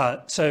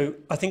 So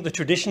I think the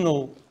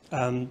traditional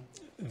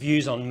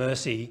views on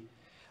mercy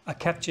are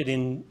captured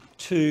in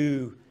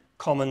two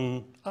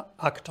common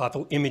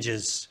archetypal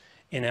images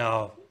in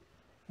our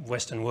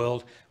Western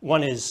world.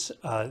 One is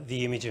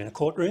the image in a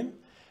courtroom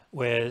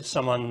where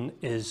someone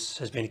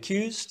has been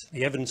accused,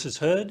 the evidence is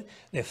heard,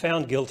 they're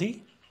found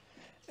guilty,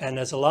 and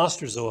as a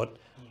last resort,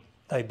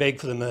 they beg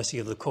for the mercy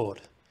of the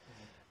court.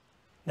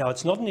 Now,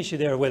 it's not an issue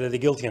there of whether they're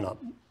guilty or not.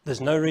 There's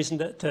no reason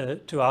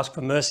to ask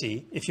for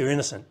mercy if you're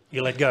innocent.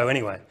 You let go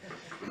anyway.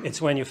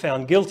 It's when you're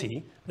found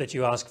guilty that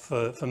you ask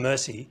for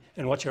mercy,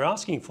 and what you're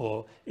asking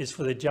for is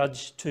for the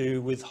judge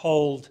to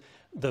withhold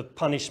the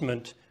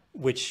punishment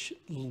which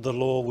the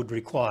law would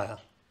require.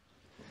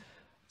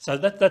 So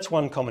that's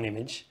one common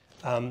image.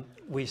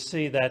 We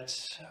see that,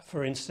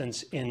 for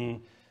instance,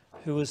 in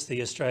who was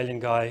the Australian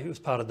guy who was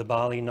part of the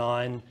Bali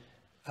Nine,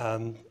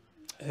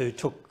 who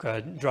took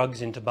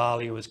drugs into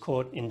Bali, who was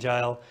caught in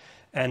jail,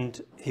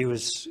 and he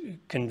was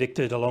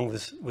convicted along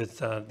with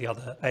the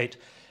other 8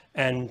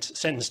 and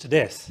sentenced to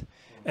death.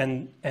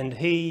 And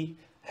he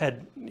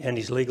had, and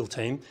his legal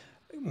team,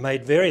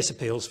 made various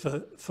appeals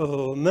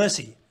for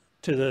mercy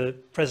to the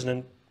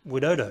President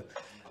Widodo.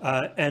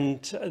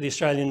 And the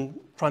Australian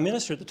Prime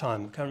Minister at the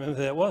time, I can't remember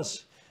who that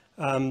was,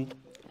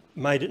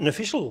 made an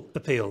official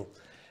appeal.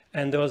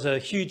 And there was a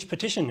huge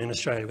petition in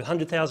Australia with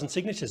 100,000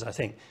 signatures, I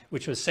think,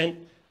 which was sent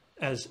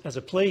as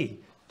a plea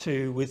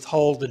to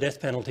withhold the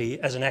death penalty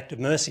as an act of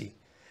mercy.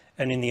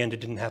 And in the end, it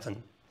didn't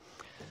happen.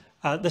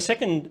 The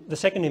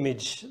second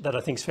image that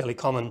I think is fairly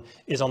common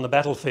is on the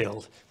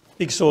battlefield.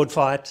 Big sword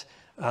fight,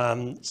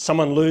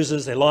 someone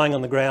loses, they're lying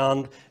on the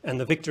ground, and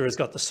the victor has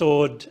got the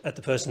sword at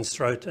the person's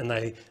throat and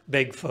they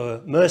beg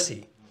for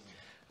mercy.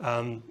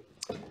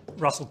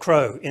 Russell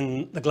Crowe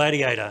in The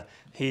Gladiator,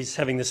 he's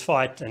having this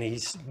fight and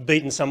he's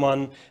beaten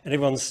someone and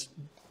everyone's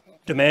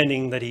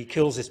demanding that he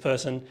kills this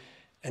person,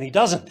 and he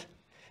doesn't.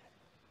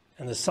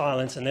 And there's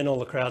silence, and then all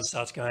the crowd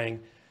starts going,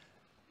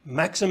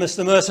 Maximus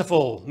the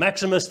Merciful,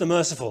 Maximus the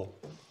Merciful.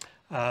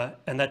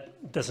 And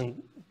that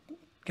doesn't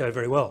go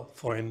very well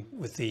for him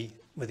with the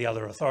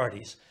other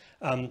authorities.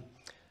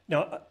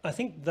 Now, I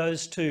think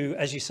those two,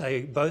 as you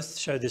say, both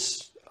show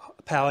this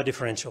power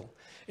differential.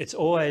 It's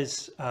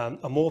always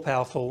a more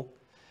powerful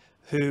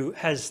who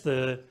has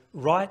the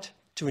right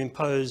to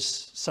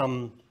impose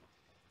some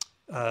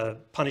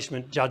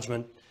punishment,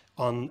 judgment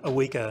on a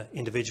weaker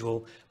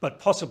individual, but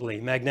possibly,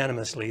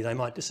 magnanimously, they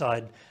might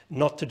decide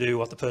not to do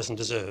what the person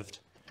deserved.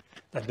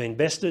 They've been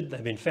bested,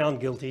 they've been found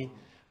guilty,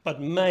 but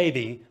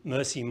maybe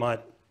mercy might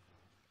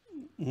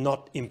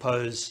not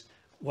impose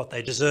what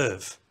they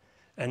deserve.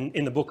 And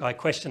in the book, I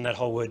question that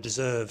whole word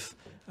deserve,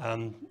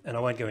 and I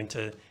won't go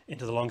into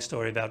the long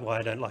story about why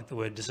I don't like the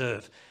word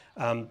deserve.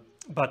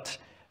 But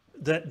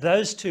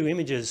those two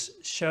images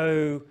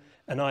show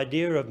an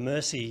idea of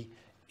mercy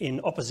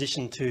in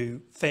opposition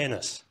to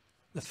fairness.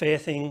 The fair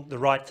thing, the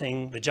right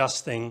thing, the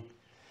just thing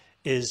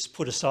is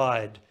put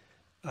aside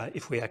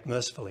if we act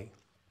mercifully.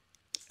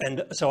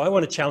 And so I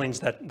want to challenge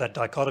that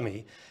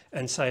dichotomy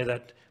and say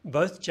that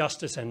both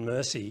justice and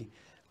mercy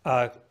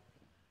are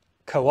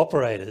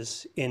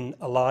cooperators in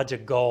a larger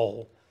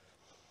goal.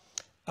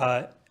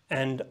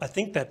 And I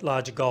think that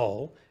larger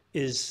goal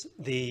is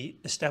the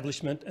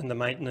establishment and the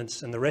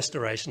maintenance and the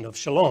restoration of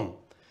shalom.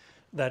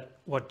 That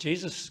what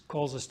Jesus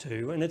calls us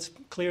to, and it's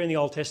clear in the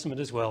Old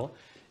Testament as well,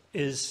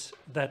 is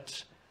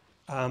that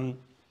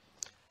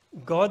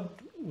God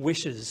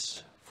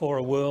wishes for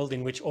a world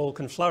in which all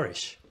can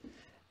flourish.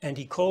 And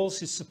he calls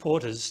his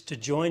supporters to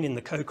join in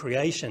the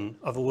co-creation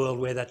of a world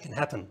where that can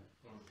happen.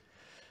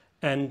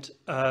 And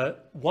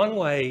one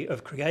way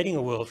of creating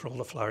a world for all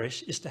to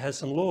flourish is to have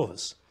some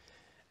laws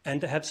and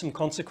to have some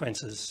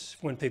consequences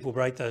when people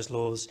break those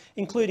laws,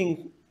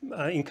 including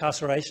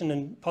incarceration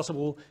and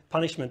possible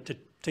punishment to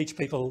teach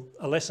people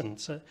a lesson.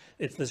 So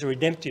there's a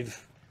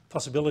redemptive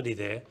possibility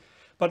there,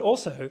 but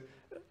also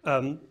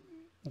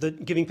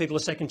giving people a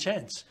second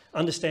chance,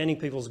 understanding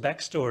people's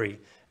backstory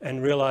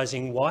and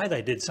realising why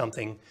they did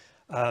something,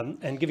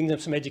 and giving them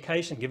some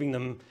education, giving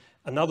them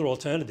another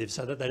alternative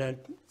so that they don't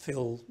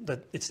feel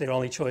that it's their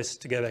only choice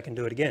to go back and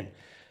do it again.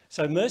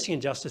 So mercy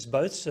and justice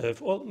both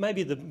serve, or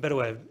maybe the better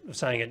way of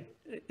saying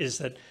it is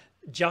that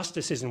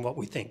justice isn't what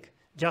we think.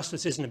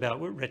 Justice isn't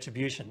about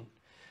retribution.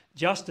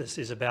 Justice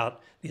is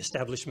about the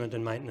establishment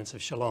and maintenance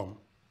of shalom.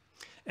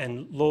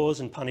 And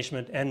laws and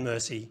punishment and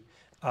mercy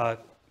are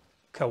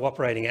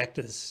cooperating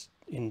actors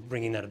in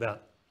bringing that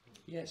about.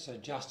 Yeah, so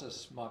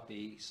justice might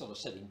be sort of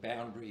setting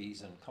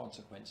boundaries and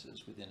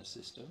consequences within a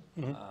system.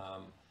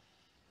 Mm-hmm.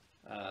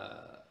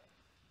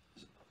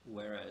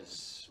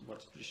 as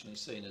what's traditionally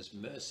seen as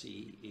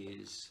mercy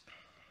is,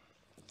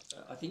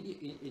 I think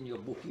in your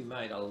book you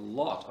made a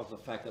lot of the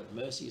fact that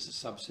mercy is a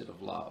subset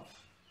of love.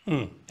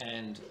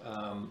 And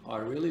I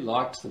really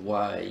liked the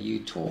way you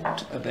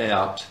talked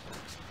about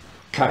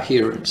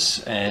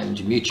coherence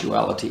and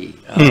mutuality,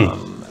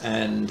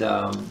 and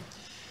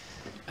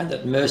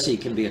that mercy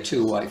can be a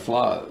two-way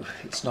flow.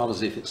 It's not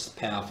as if it's the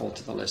powerful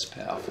to the less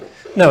powerful.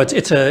 No,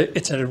 it's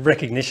a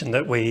recognition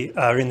that we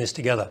are in this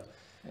together,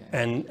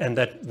 and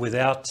that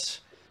without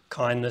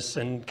kindness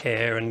and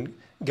care and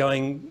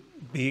going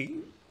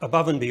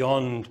above and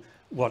beyond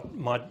what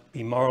might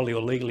be morally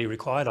or legally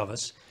required of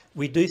us,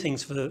 we do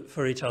things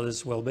for each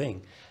other's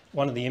well-being.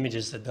 One of the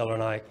images that Bella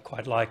and I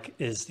quite like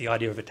is the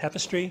idea of a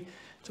tapestry.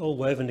 It's all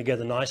woven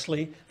together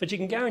nicely, but you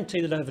can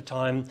guarantee that over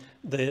time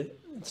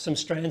some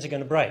strands are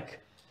going to break.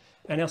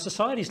 And our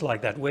society's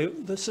like that, where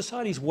the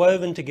society's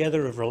woven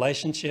together of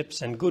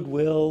relationships and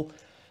goodwill,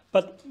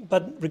 but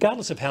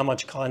regardless of how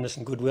much kindness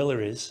and goodwill there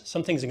is,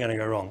 some things are going to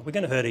go wrong. We're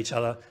going to hurt each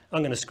other.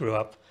 I'm going to screw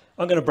up.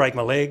 I'm going to break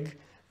my leg.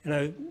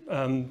 There's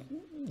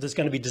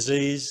going to be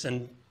disease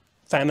and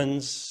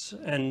famines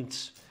and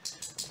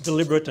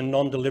deliberate and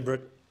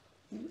non-deliberate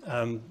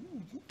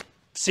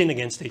sin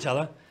against each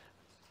other,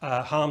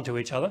 harm to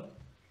each other.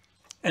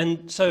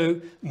 And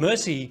so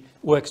mercy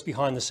works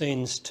behind the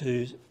scenes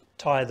to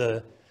tie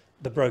the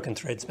broken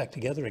threads back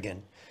together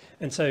again.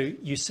 And so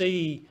you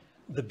see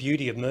the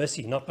beauty of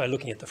mercy not by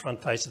looking at the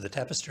front face of the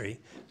tapestry,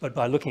 but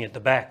by looking at the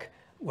back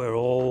where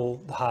all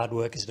the hard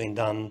work has been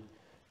done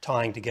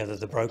tying together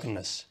the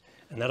brokenness.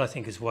 And that, I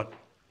think, is what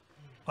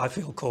I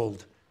feel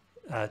called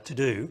to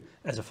do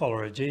as a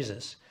follower of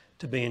Jesus,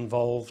 to be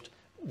involved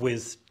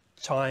with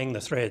tying the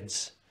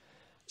threads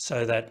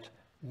so that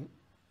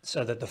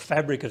the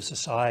fabric of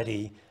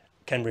society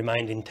can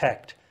remain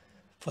intact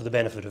for the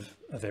benefit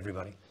of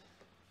everybody.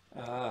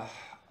 Now,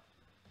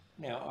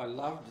 I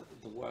loved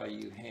the way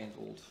you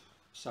handled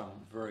some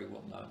very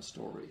well-known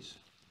stories.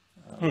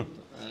 And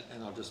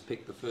I'll just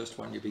pick the first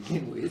one you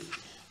begin with,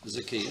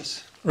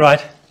 Zacchaeus.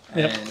 Right.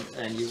 Yep.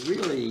 And you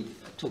really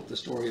took the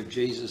story of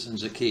Jesus and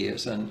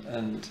Zacchaeus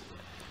and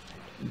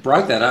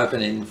broke that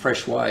open in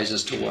fresh ways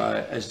as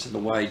to the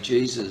way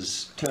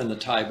Jesus turned the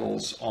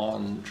tables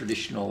on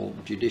traditional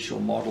judicial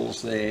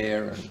models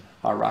there and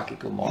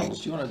hierarchical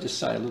models. Do you want to just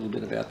say a little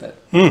bit about that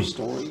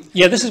story?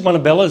 Yeah, this is one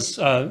of Bella's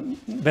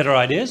better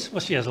ideas. Well,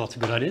 she has lots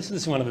of good ideas.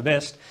 This is one of the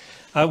best.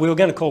 We were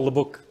going to call the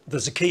book The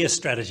Zacchaeus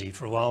Strategy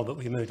for a while, but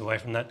we moved away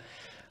from that.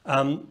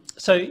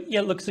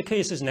 Look,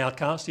 Zacchaeus is an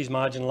outcast. He's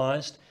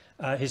marginalised.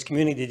 His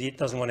community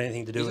doesn't want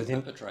anything to do with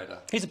him. He's a perpetrator.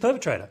 He's a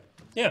perpetrator.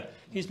 Yeah,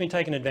 he's been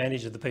taking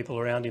advantage of the people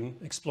around him,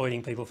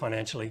 exploiting people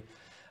financially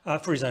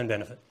for his own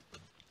benefit.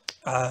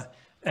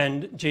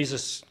 And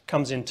Jesus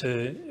comes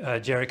into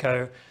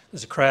Jericho.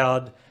 There's a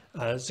crowd.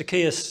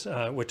 Zacchaeus,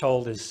 we're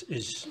told,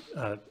 is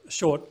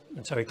short,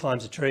 and so he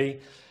climbs a tree.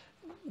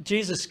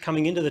 Jesus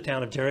coming into the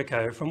town of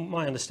Jericho, from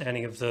my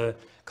understanding of the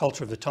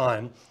culture of the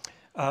time,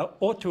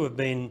 ought to have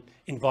been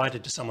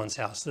invited to someone's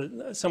house.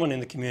 Someone in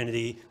the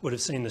community would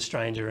have seen the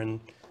stranger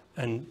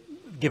and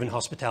given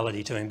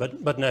hospitality to him,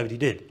 but nobody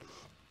did.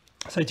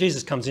 So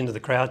Jesus comes into the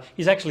crowd.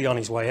 He's actually on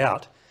his way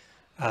out.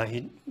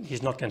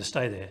 He's not going to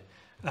stay there.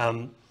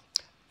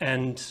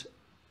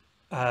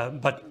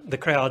 But the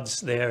crowd's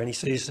there, and he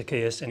sees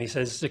Zacchaeus, and he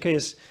says,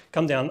 "Zacchaeus,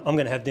 come down. I'm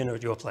going to have dinner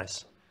at your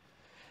place."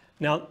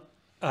 Now,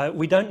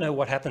 we don't know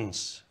what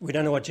happens. We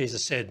don't know what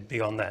Jesus said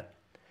beyond that.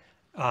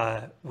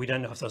 We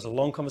don't know if there was a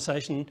long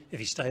conversation, if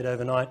he stayed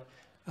overnight.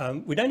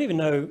 We don't even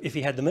know if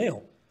he had the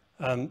meal.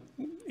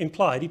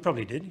 Implied, he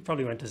probably did. He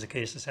probably went to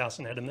Zacchaeus' house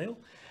and had a meal.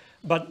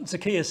 But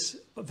Zacchaeus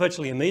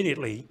virtually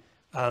immediately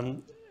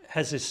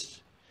has this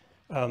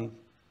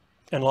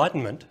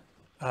enlightenment,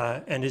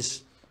 and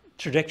his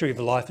trajectory of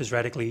life is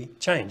radically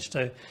changed.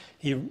 So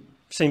he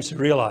seems to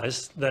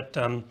realise that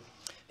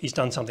he's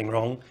done something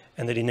wrong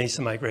and that he needs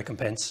to make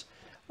recompense.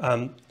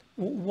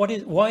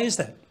 Why is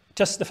that?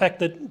 Just the fact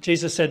that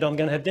Jesus said, "I'm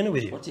going to have dinner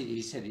with you."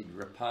 He said he'd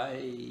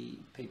repay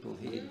people.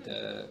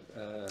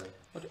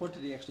 What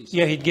did he actually say?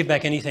 Yeah, he'd give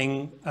back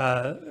anything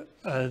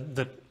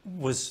that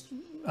was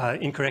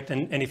incorrect,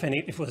 and if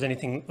there was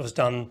anything that was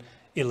done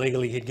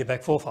illegally, he'd give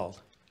back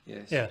fourfold.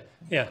 Yes.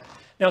 Yeah.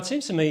 Now, it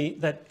seems to me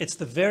that it's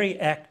the very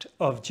act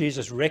of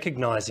Jesus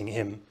recognising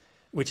him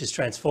which is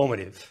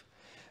transformative,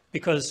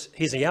 because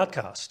he's the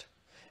outcast.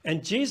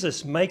 And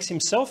Jesus makes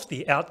himself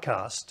the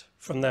outcast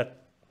from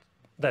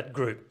that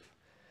group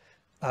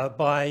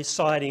by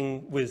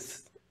siding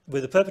with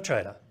the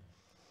perpetrator.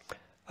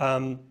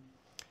 And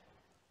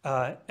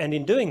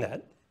in doing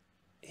that,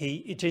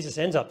 Jesus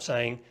ends up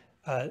saying,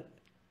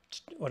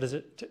 what is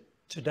it?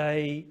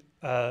 Today,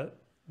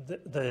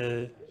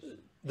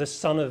 this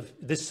son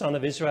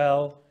of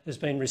Israel has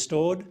been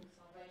restored.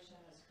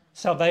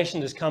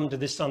 Salvation has come to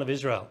this son of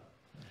Israel.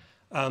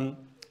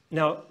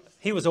 Now,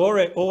 he was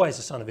always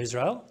a son of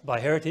Israel by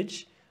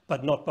heritage,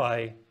 but not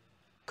by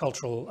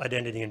cultural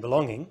identity and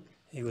belonging.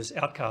 He was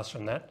outcast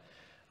from that.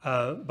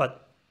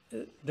 But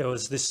there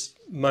was this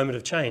moment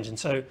of change. And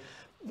so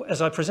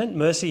as I present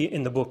mercy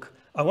in the book,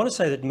 I want to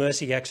say that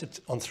mercy acts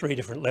on 3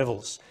 different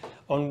levels.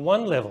 On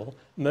one level,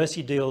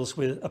 mercy deals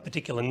with a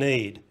particular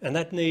need, and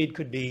that need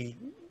could be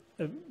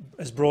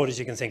as broad as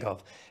you can think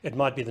of. It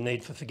might be the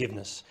need for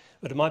forgiveness,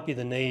 but it might be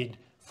the need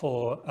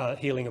for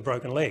healing a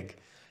broken leg.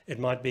 It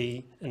might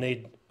be a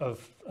need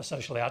of a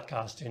social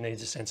outcast who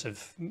needs a sense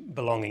of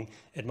belonging.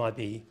 It might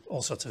be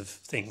all sorts of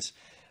things.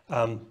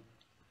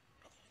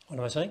 What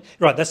am I saying?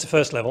 Right, that's the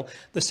first level.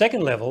 The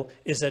second level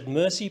is that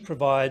mercy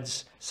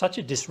provides such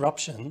a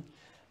disruption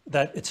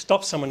that it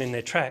stops someone in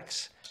their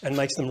tracks and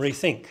makes them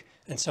rethink.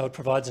 And so it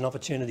provides an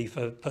opportunity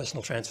for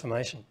personal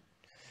transformation.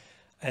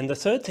 And the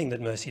third thing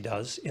that mercy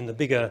does in the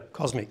bigger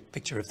cosmic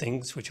picture of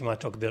things, which we might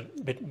talk a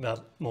bit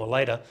about more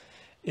later,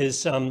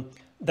 is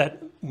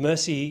that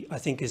mercy, I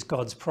think, is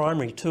God's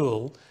primary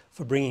tool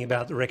for bringing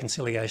about the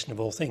reconciliation of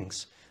all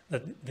things.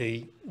 That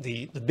the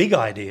big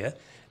idea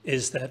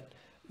is that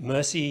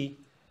mercy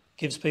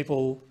gives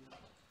people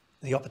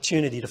the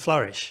opportunity to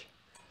flourish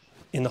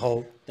in the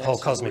whole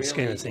cosmic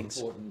scheme of things.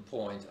 That's a really important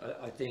point.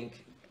 I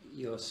think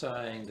you're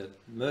saying that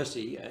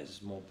mercy,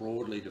 as more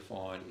broadly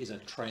defined, is a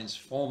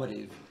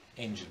transformative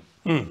engine.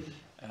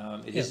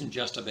 It isn't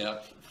just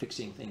about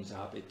fixing things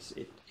up.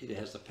 It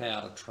has the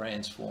power to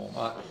transform.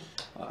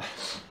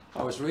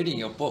 I was reading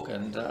your book,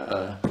 and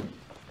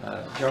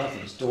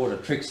Jonathan's daughter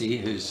Trixie,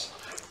 who's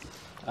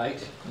 8,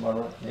 am I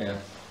right? Yeah.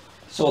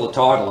 Saw the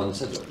title and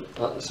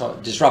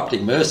said,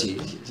 "Disrupting Mercy."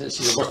 She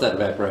said, "What's that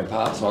about,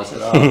 Grandpa?" So I said,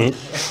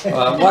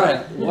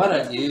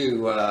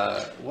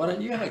 why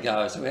don't you have a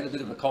go?" So we had a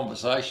bit of a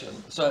conversation.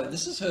 So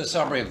this is her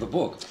summary of the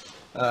book,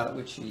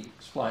 which she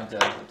explained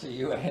to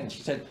you, and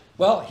she said,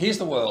 "Well, here's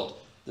the world.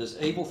 There's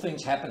evil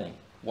things happening,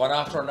 one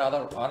after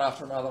another, one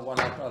after another, one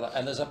after another,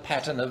 and there's a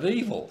pattern of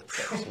evil."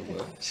 That's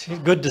the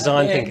word. Good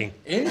design thinking.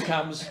 In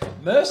comes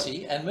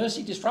mercy, and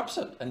mercy disrupts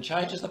it and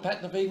changes the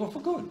pattern of evil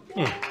for good.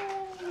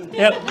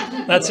 Yep,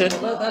 that's it.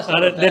 I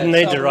didn't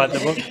need to write the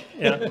book.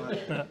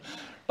 Yeah.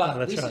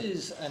 But this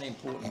is an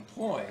important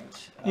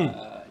point.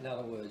 In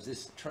other words,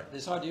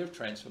 this idea of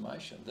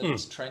transformation, that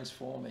it's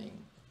transforming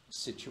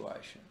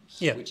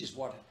situations, which is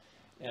what...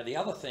 Now, the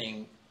other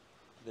thing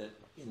that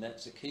in that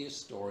Zacchaeus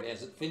story,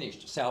 as it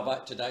finished,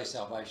 today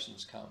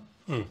salvation's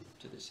come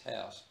to this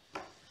house.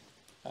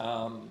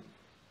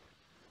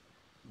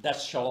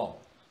 That's shalom.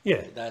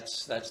 Yeah.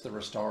 That's the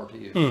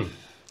restorative.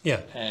 Yeah.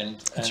 And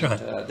that's right.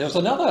 There was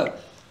another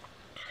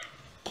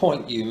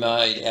point you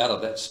made out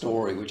of that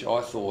story, which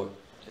I thought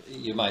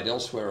you made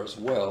elsewhere as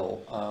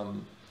well,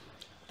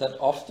 that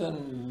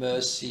often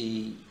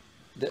mercy,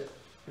 that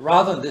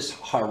rather than this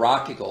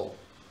hierarchical,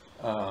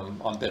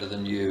 I'm better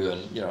than you,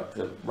 and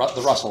the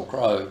Russell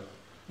Crowe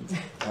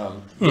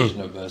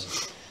vision of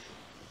mercy.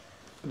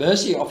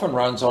 Mercy often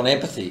runs on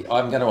empathy.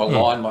 I'm going to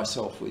align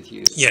myself with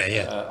you.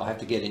 I have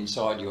to get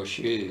inside your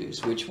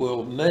shoes, which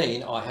will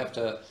mean I have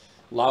to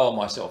lower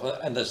myself.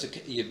 And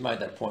you've made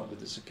that point with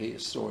the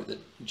Zacchaeus story, that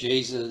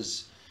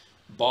Jesus,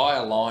 by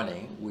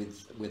aligning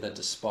with a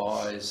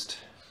despised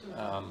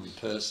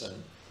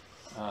person,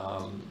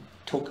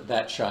 took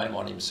that shame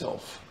on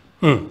himself.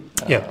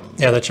 Yeah,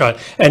 that's right.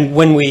 And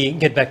when we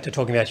get back to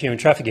talking about human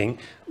trafficking,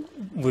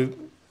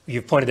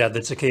 you've pointed out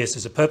that Zacchaeus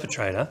is a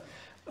perpetrator,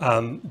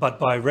 but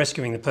by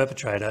rescuing the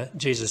perpetrator,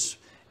 Jesus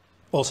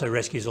also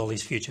rescues all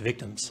his future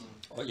victims.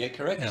 Oh, yeah,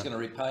 correct. Yeah. He's going to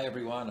repay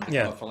everyone and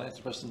become a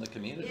philanthropist in the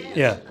community.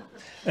 Yeah.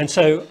 And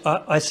so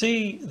I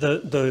see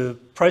the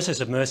process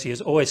of mercy as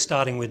always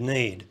starting with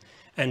need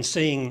and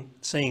seeing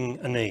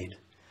a need.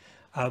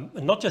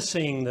 And not just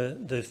seeing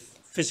the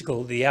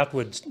physical, the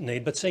outward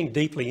need, but seeing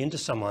deeply into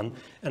someone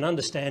and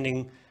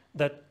understanding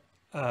that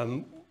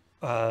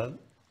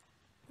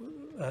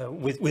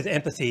with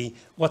empathy,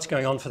 what's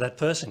going on for that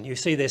person. You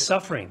see their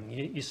suffering,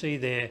 you see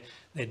their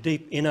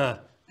deep inner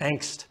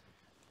angst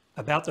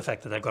about the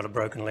fact that they've got a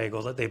broken leg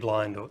or that they're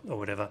blind or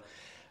whatever.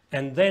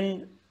 And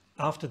then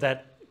after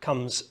that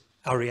comes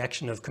our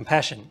reaction of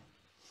compassion.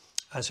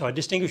 So I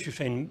distinguish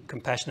between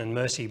compassion and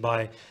mercy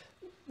by,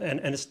 and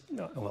it's,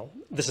 well,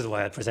 this is the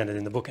way I present it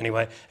in the book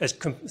anyway, as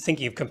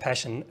thinking of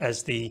compassion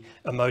as the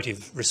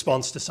emotive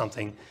response to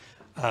something,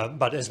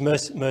 but as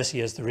mercy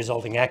as the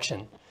resulting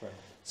action. Right.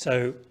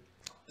 So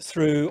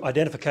through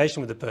identification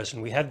with the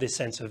person, we have this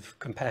sense of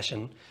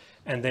compassion,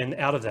 and then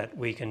out of that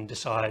we can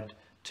decide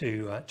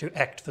to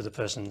act for the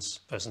person's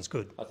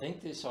good. I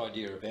think this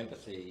idea of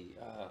empathy,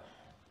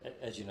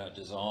 as you know,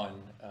 design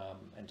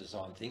and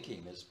design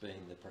thinking has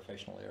been the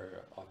professional area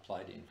I've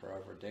played in for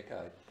over a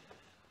decade.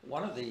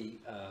 One of the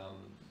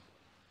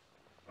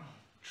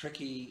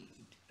tricky,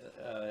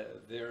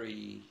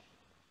 very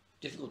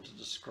difficult to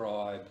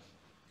describe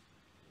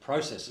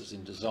processes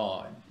in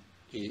design,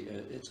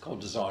 it's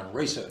called design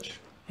research.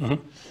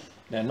 Mm-hmm.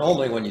 Now,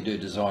 normally when you do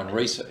design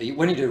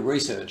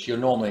research, you're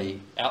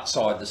normally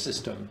outside the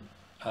system.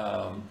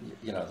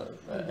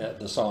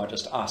 The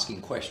scientist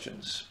asking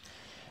questions.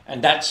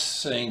 And that's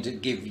seen to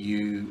give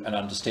you an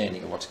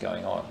understanding of what's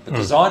going on. But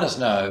designers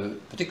know,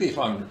 particularly if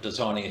I'm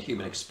designing a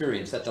human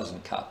experience, that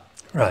doesn't cut.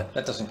 Right.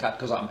 That doesn't cut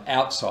because I'm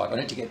outside. I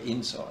need to get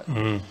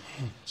inside.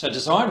 So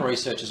design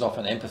research is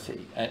often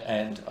empathy.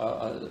 And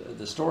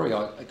the story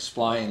I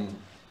explain,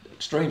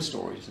 extreme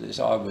stories, is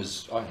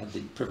I had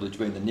the privilege of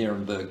being the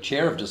Nuremberg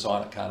Chair of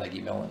Design at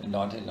Carnegie Mellon in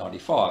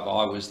 1995.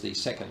 I was the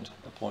second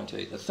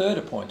appointee. The third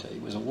appointee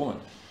was a woman,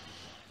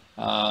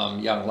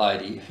 young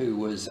lady, who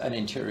was an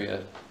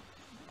interior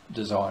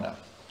designer,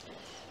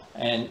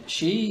 and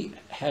she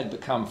had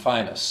become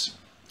famous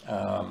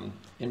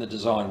in the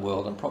design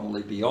world and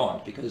probably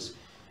beyond because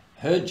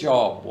her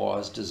job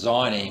was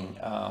designing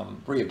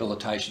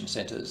rehabilitation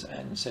centres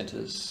and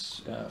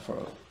centres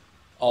for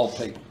old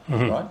people,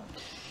 right?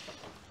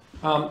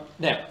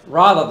 Now,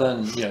 rather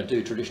than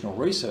do traditional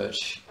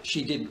research,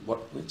 she did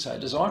what we'd say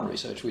design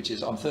research, which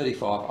is I'm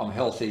 35, I'm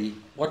healthy.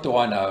 What do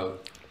I know?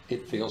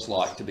 It feels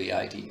like to be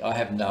 80. I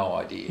have no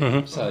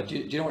idea. So do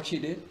you know what she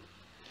did?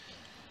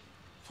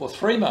 For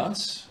 3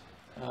 months,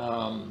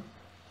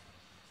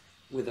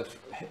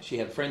 she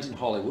had friends in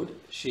Hollywood.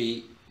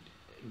 She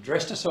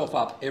dressed herself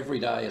up every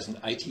day as an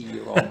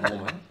 80-year-old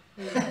woman,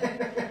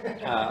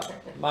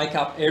 make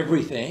up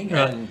everything,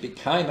 and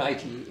became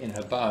 80 in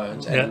her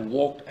bones, and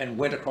walked and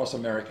went across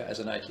America as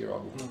an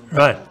 80-year-old woman.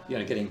 Right.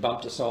 Getting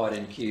bumped aside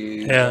in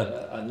queues,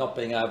 and not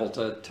being able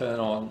to turn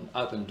on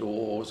open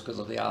doors because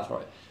of the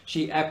arthritis.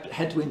 She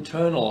had to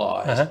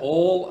internalise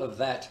all of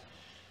that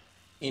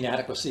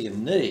inadequacy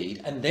and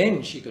need, and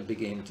then she could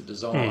begin to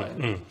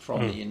design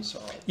from the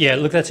inside. Yeah,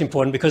 look, that's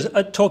important because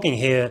talking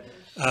here,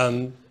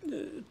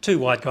 two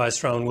white guys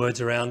throwing words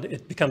around,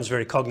 it becomes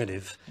very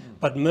cognitive.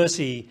 But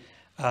mercy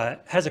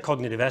has a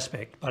cognitive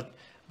aspect,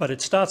 but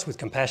it starts with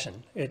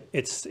compassion.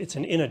 It's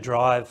an inner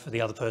drive for the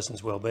other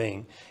person's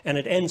well-being, and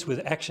it ends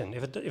with action.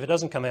 If it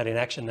doesn't come out in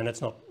action, then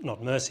it's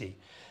not mercy.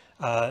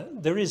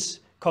 There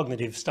is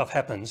cognitive stuff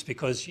happens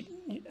because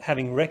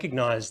having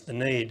recognised the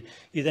need,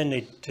 you then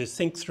need to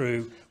think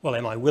through, well,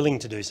 am I willing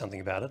to do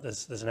something about it?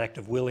 There's an act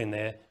of will in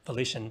there,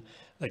 volition,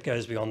 that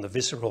goes beyond the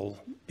visceral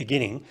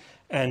beginning.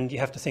 And you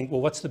have to think,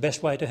 well, what's the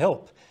best way to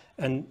help?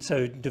 And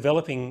so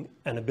developing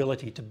an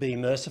ability to be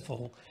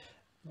merciful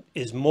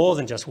is more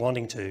than just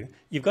wanting to.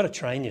 You've got to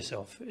train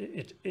yourself.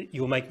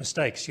 You'll make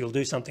mistakes. You'll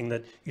do something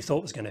that you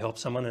thought was going to help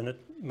someone and it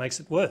makes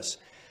it worse.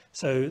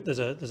 So there's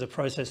a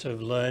process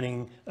of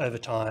learning over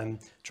time,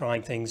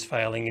 trying things,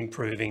 failing,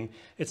 improving.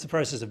 It's the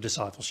process of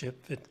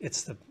discipleship.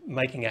 It's the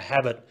making a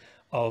habit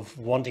of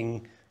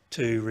wanting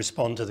to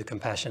respond to the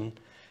compassion.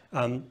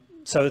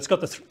 So it's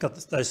got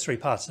those three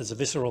parts. There's a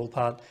visceral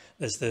part,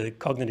 there's the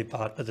cognitive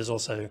part, but there's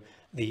also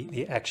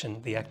the action,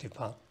 the active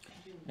part.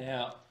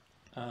 Now,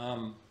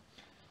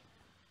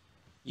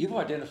 you've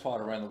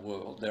identified around the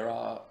world there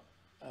are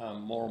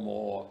more and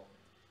more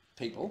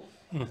people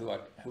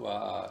who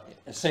are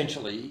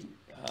essentially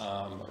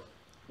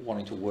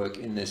wanting to work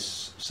in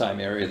this same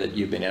area that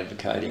you've been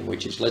advocating,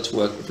 which is let's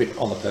work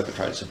on the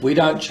perpetrators. If we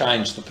don't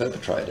change the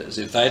perpetrators,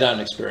 if they don't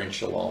experience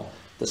shalom,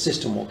 the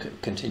system will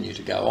continue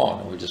to go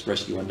on, and we just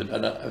rescue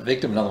a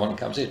victim, another one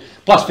comes in.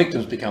 Plus,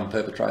 victims become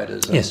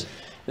perpetrators. And yes.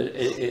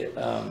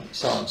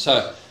 So on.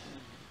 So,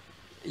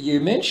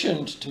 you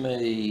mentioned to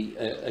me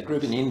a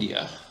group in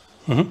India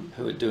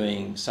who are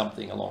doing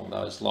something along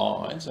those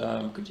lines.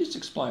 Could you just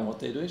explain what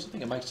they're doing? I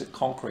think it makes it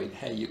concrete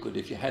how you could,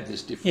 if you had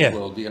this different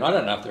worldview, and I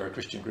don't know if they're a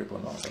Christian group or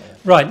not.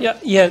 Right,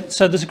 yeah.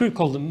 So there's a group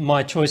called the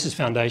My Choices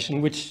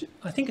Foundation, which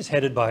I think is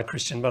headed by a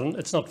Christian, but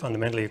it's not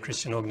fundamentally a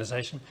Christian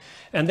organisation.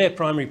 And their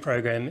primary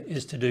program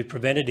is to do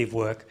preventative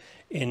work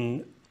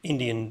in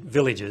Indian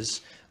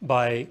villages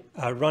by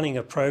running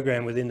a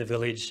program within the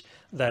village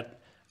that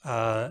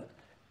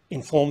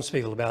informs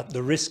people about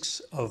the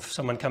risks of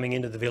someone coming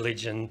into the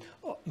village and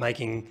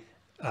making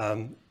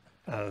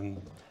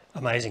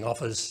amazing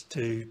offers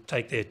to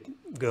take their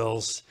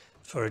girls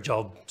for a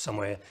job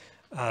somewhere,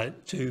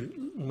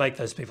 to make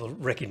those people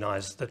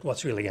recognise that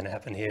what's really going to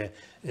happen here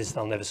is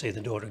they'll never see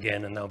the daughter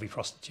again and they'll be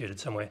prostituted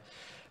somewhere.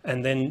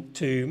 And then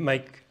to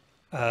make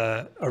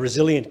a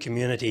resilient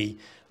community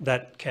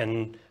that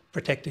can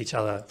protect each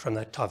other from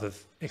that type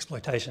of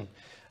exploitation.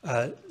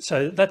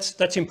 So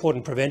that's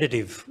important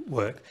preventative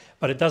work,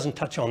 but it doesn't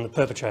touch on the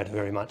perpetrator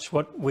very much.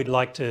 What we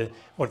tried to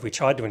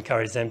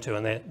encourage them to,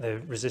 and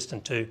they're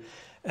resistant to,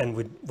 and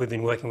we've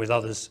been working with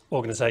others,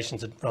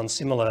 organisations that run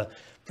similar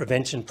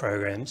prevention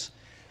programs.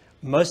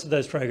 Most of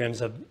those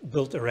programs are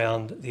built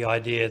around the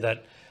idea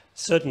that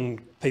certain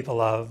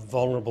people are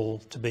vulnerable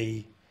to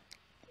be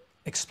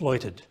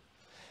exploited.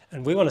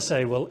 And we want to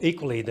say, well,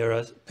 equally, there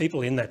are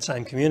people in that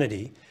same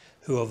community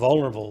who are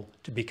vulnerable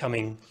to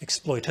becoming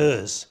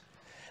exploiters.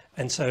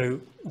 And so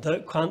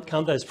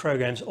can't those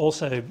programs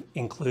also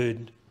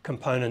include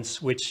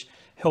components which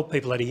help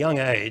people at a young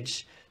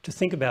age to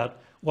think about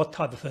what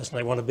type of person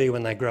they want to be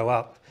when they grow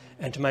up,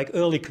 and to make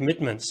early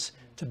commitments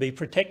to be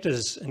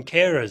protectors and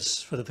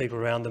carers for the people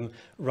around them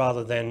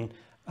rather than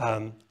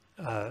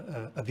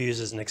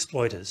abusers and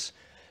exploiters.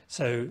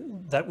 So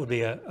that would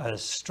be a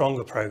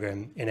stronger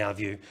program in our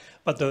view.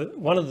 But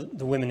one of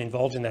the women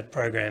involved in that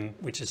program,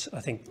 which is I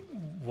think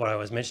what I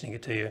was mentioning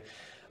it to you,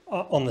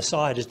 on the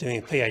side is doing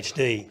a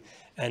PhD,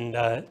 and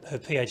her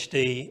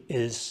PhD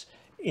is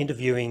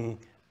interviewing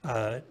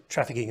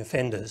trafficking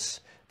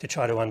offenders to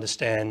try to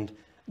understand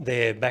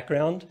their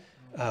background,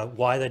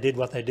 why they did,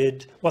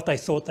 what they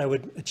thought they were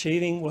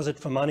achieving. Was it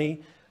for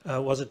money?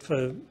 Was it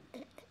for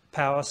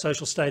power,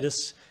 social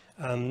status?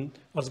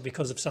 Was it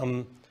because of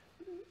some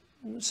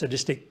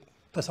sadistic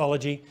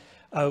pathology?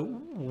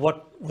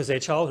 What was their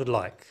childhood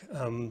like?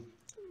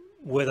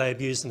 Were they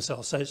abused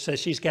themselves? So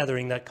she's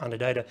gathering that kind of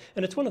data,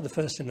 and it's one of the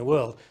first in the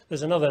world.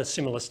 There's another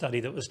similar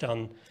study that was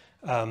done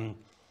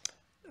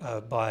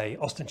by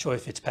Austin Choi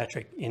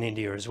Fitzpatrick in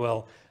India as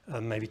well,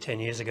 maybe 10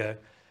 years ago.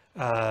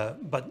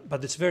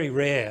 But it's very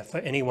rare for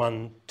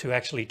anyone to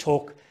actually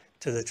talk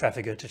to the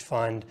trafficker to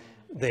find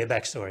their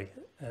backstory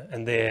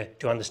and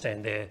to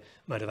understand their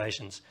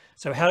motivations.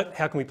 So how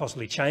can we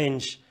possibly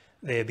change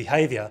their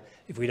behaviour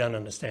if we don't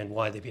understand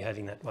why they're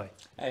behaving that way?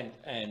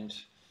 And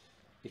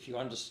if you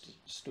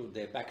understood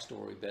their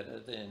backstory better,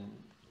 then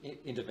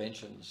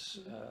interventions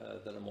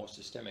that are more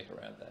systemic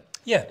around that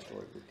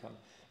backstory would come.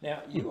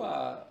 Now, you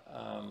are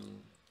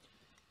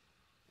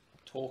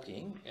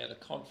talking at a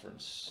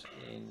conference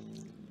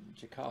in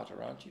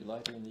Jakarta, aren't you,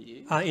 later in the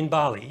year? In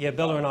Bali, yeah.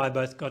 Bella and I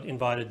both got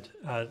invited.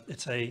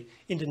 It's a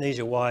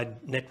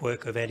Indonesia-wide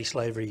network of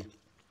anti-slavery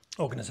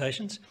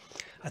organisations.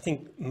 I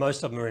think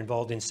most of them are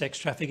involved in sex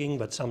trafficking,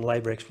 but some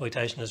labour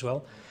exploitation as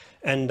well.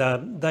 And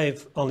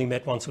they've only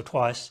met once or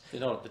twice. They're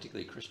not a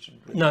particularly Christian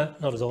group? No,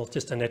 not at all.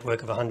 Just a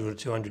network of 100 or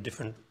 200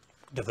 different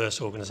diverse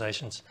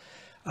organisations.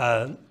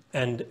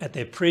 And at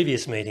their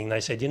previous meeting, they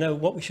said, you know,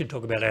 what we should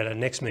talk about at our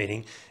next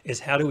meeting is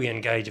how do we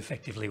engage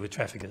effectively with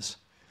traffickers?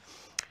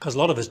 Because a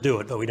lot of us do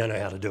it, but we don't know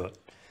how to do it.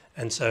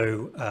 And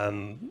so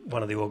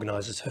one of the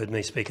organisers heard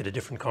me speak at a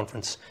different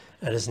conference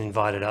and has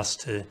invited us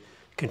to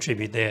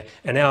contribute there.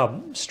 And our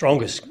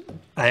strongest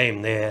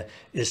aim there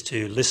is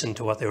to listen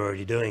to what they're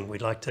already doing.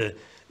 We'd like to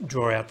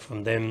draw out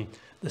from them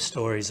the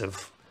stories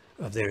of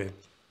their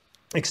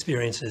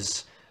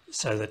experiences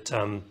so that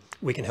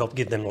we can help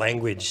give them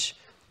language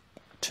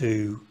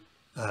to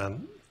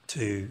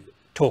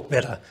talk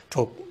better,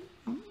 talk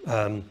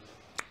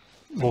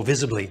more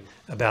visibly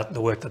about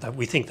the work that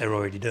we think they're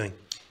already doing.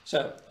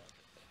 So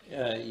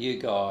you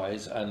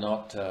guys are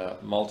not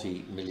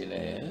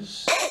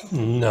multi-millionaires.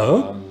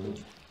 No.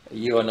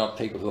 You are not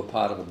people who are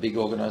part of a big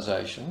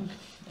organisation.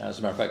 As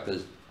a matter of fact,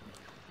 there's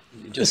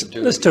just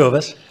there's two of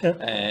us. Yeah.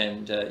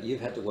 And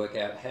you've had to work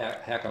out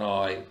how can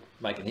I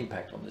make an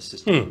impact on this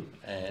system.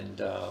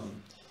 And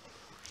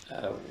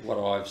what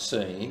I've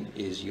seen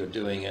is you're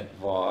doing it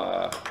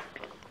via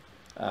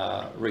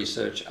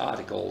research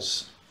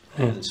articles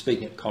and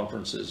speaking at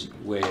conferences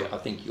where I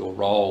think your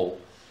role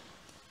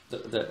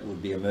that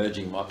would be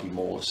emerging might be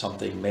more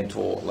something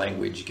mentor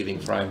language, giving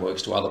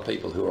frameworks to other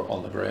people who are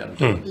on the ground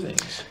doing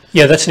things.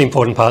 Yeah, that's an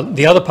important part.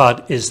 The other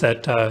part is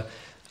that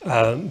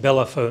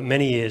Bella, for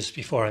many years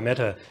before I met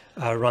her,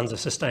 runs a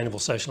sustainable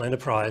social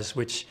enterprise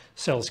which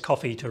sells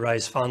coffee to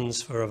raise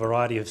funds for a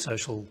variety of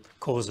social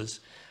causes.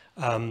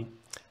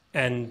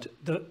 And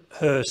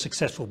her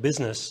successful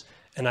business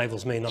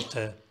enables me not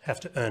to have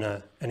to earn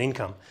an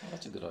income. Oh,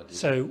 that's a good idea.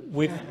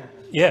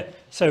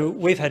 So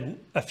we've had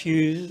a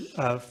few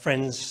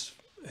friends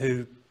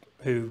who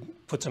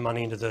put some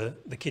money into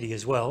the kitty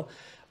as well,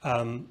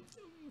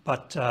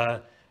 but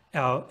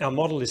our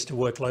model is to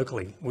work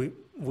locally.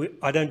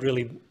 I don't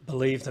really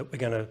believe that we're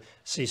going to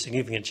see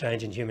significant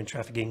change in human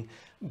trafficking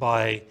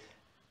by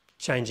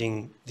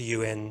changing the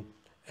UN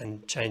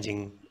and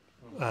changing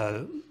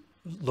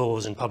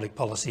laws and public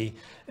policy,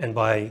 and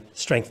by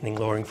strengthening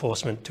law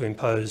enforcement to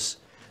impose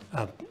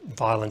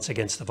violence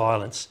against the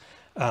violence.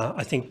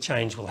 I think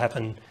change will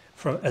happen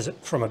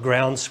from a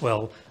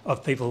groundswell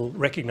of people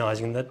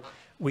recognising that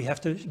we have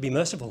to be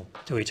merciful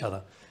to each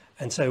other.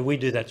 And so we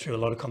do that through a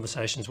lot of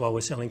conversations while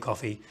we're selling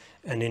coffee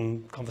and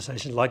in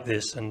conversations like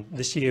this. And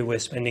this year we're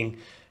spending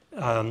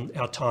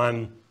our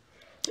time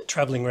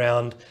travelling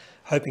around,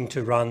 hoping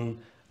to run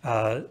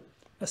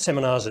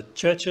seminars at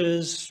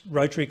churches,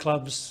 Rotary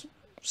clubs,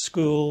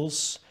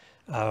 schools,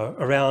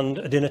 around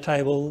a dinner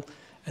table.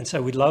 And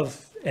so we'd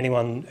love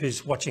anyone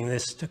who's watching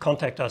this to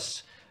contact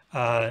us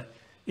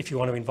if you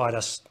want to invite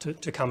us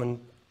to come and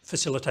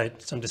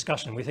facilitate some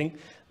discussion. We think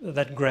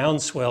that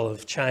groundswell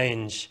of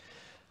change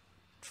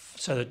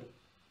so that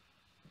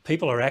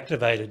people are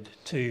activated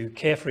to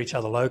care for each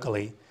other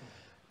locally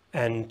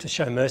and to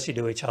show mercy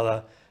to each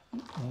other,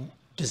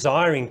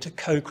 desiring to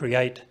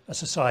co-create a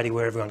society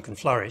where everyone can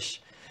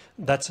flourish,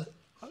 that's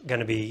going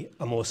to be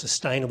a more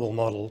sustainable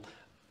model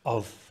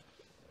of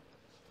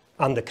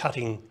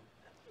undercutting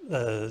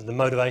the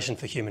motivation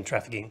for human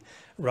trafficking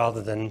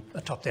rather than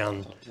a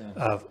top-down,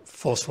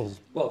 forceful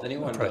Well, if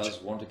anyone approach.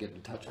 does want to get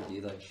in touch with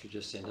you, they should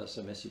just send us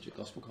a message at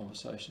Gospel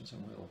Conversations,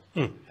 and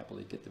we'll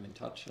happily get them in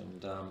touch.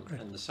 And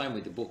the same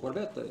with the book. What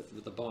about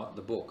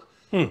the book?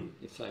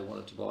 If they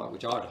wanted to buy it,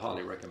 which I'd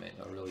highly recommend.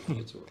 I really think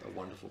it's a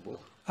wonderful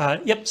book.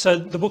 Yep, so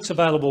the book's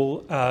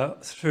available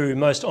through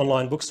most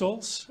online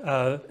bookstores.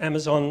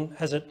 Amazon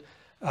has it.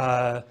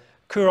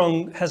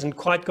 Koorong hasn't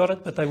quite got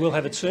it, but they will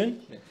have it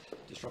soon. Yeah.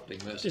 Disrupting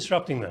Mercy.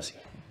 Disrupting Mercy.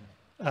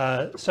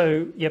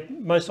 So, yep,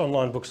 most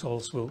online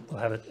bookstores will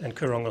have it, and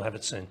Koorong will have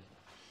it soon.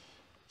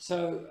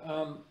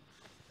 So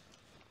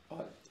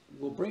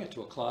we'll bring it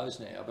to a close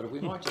now, but if we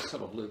might just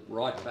sort of loop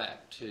right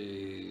back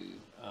to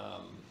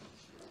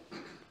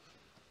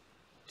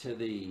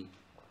the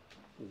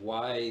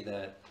way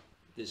that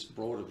this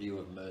broader view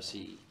of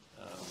mercy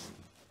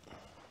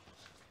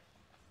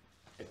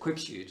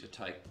equips you to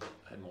take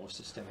a more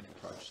systemic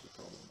approach to the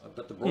problem.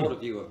 But the broader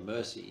view of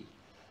mercy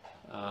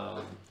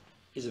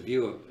is a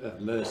view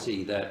of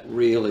mercy that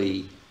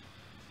really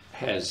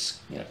has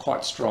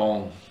quite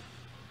strong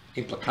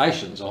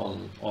implications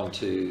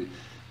onto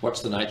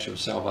what's the nature of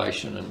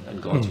salvation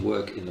and God's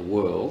work in the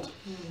world.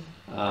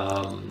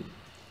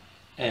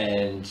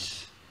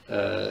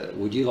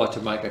 Would you like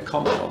to make a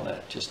comment on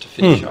that, just to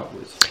finish up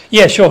with?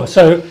 Yeah, sure.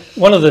 So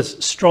one of the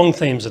strong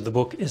themes of the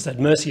book is that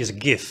mercy is a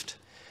gift.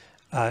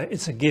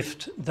 It's a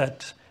gift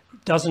that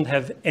doesn't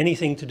have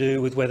anything to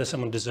do with whether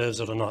someone deserves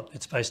it or not.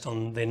 It's based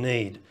on their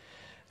need.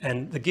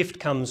 And the gift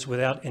comes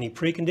without any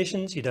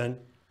preconditions. You don't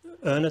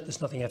earn it. There's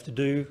nothing you have to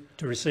do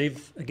to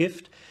receive a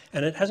gift.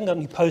 And it hasn't got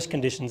any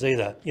post-conditions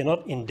either. You're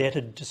not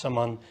indebted to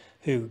someone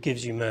who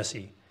gives you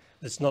mercy.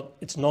 It's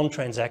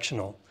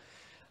non-transactional.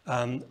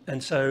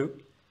 And so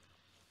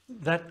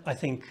that, I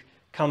think,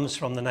 comes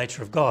from the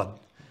nature of God,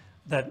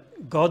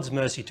 that God's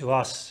mercy to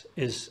us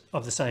is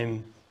of the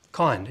same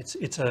kind.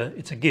 It's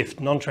a gift,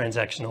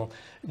 non-transactional,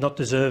 not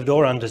deserved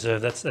or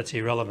undeserved. That's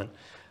irrelevant.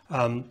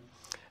 And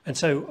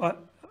so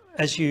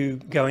as you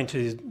go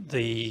into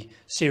the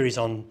series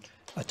on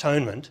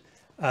atonement,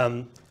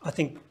 I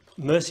think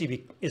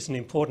mercy is an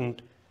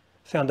important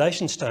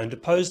foundation stone to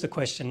pose the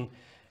question: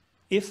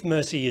 if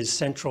mercy is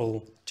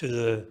central to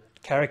the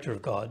character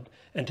of God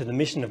and to the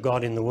mission of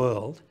God in the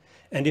world,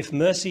 and if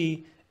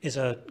mercy is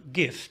a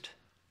gift,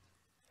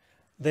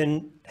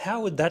 then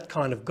how would that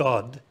kind of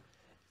God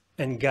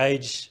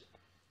engage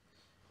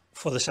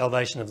for the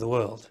salvation of the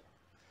world?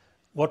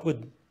 What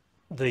would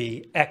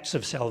the acts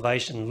of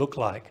salvation look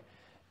like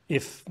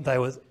if they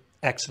were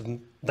acts of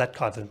that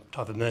type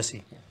of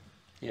mercy?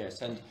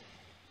 Yes, and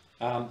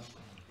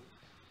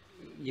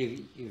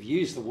you've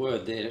used the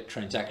word there,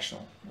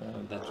 transactional.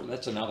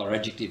 That's another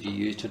adjective you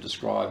use to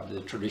describe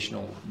the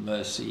traditional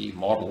mercy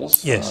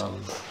models. Yes.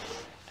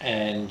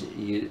 And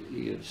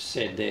you've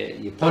said there,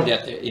 you pointed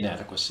out their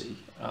inadequacy,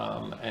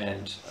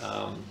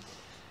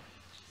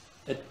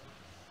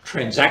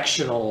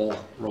 transactional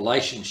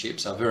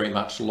relationships are very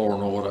much law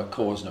and order,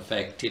 cause and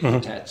effect,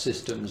 tit-for-tat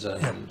systems,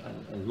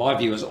 and my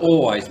view has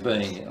always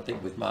been, I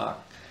think with Mark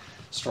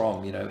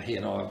Strong, he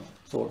and I have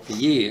thought for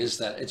years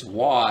that it's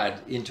wired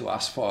into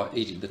us for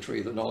eating the tree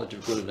of the knowledge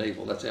of good and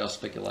evil. That's our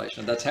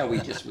speculation. That's how we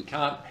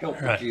can't help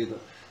but view the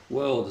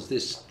world as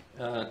this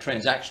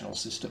transactional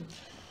system.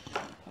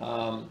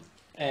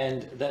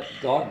 And that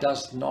God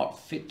does not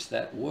fit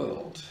that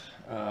world.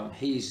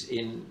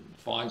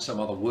 Find some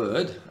other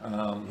word,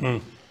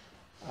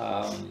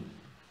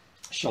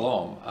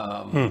 shalom,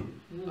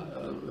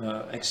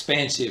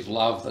 expansive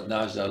love that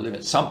knows no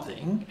limit,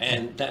 something,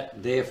 and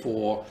that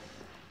therefore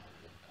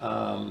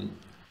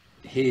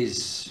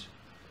his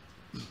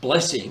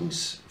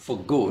blessings for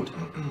good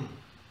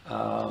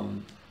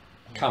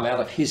come out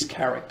of his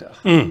character,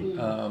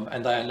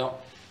 and they are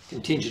not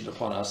contingent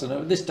upon us.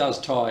 And this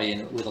does tie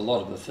in with a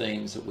lot of the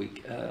themes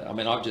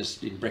that I've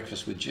just in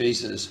Breakfast with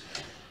Jesus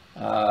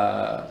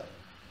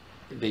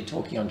been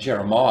talking on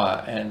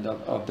Jeremiah, and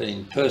I've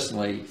been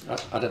personally,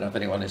 I don't know if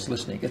anyone is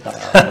listening, if they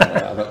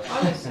are,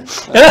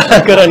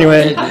 but good on you,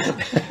 man.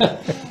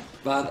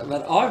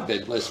 but I've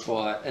been blessed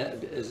by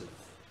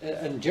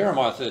and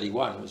Jeremiah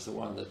 31 was the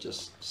one that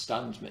just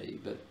stunned me,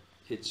 but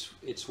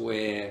it's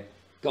where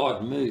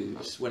God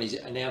moves when he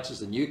announces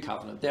the new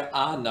covenant. There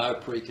are no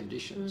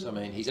preconditions. I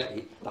mean,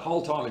 the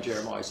whole time in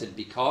Jeremiah he said,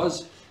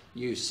 because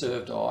you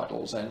served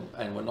idols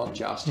and were not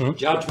just,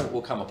 judgment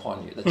will come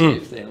upon you. That's the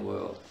if-then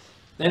world.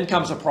 Then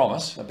comes a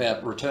promise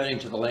about returning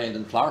to the land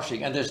and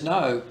flourishing, and there's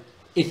no,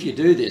 if you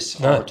do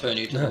this, I'll return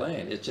you to the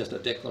land. It's just a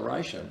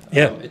declaration.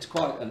 Yeah.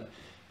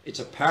 It's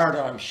a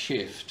paradigm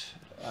shift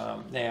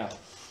now.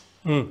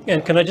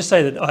 And can I just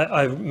say that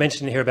I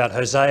mentioned here about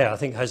Hosea. I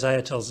think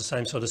Hosea tells the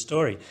same sort of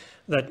story,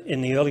 that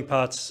in the early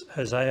parts,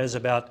 Hosea is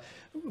about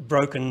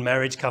broken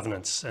marriage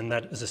covenants, and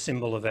that is a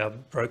symbol of our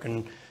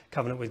broken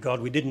covenant with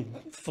God. We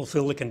didn't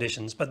fulfill the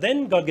conditions. But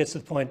then God gets to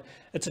the point,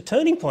 it's a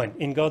turning point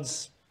in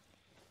God's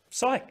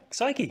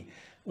psyche,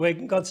 where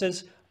God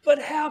says, but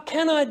how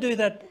can I do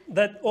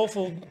that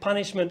awful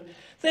punishment?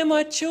 They're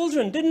my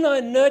children. Didn't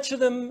I nurture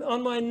them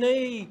on my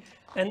knee?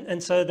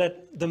 And so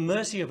that the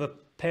mercy of a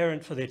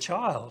parent for their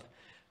child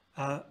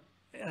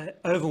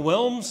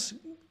overwhelms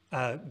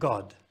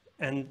God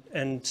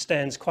and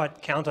stands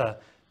quite counter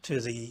to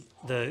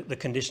the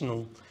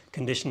conditional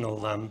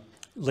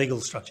legal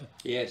structure.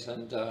 Yes,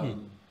 and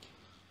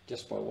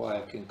just by way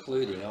of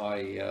concluding,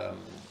 I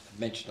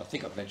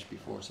think I've mentioned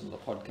before in some of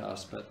the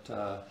podcasts, but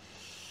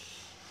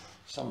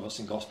some of us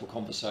in gospel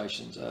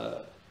conversations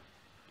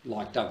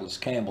like Douglas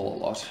Campbell a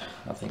lot.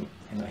 I think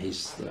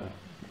he's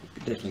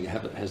definitely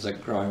has a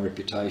growing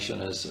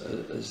reputation as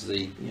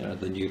the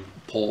the new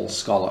Paul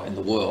scholar in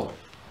the world,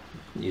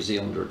 New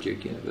Zealander at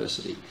Duke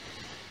University,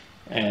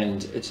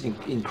 and it's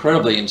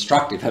incredibly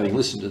instructive, having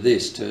listened to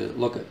this, to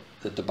look at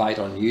the debate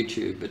on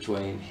YouTube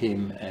between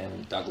him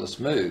and Douglas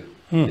Moo,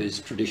 who's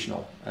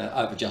traditional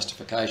over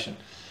justification.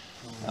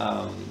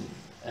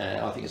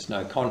 I think it's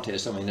no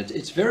contest. I mean,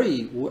 it's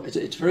very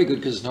good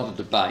because it's not a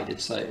debate.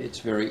 It's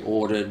very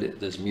ordered.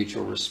 There's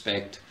mutual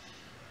respect.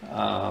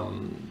 I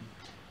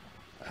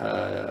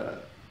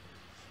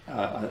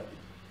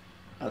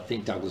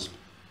think Douglas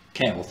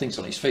Campbell thinks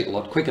on his feet a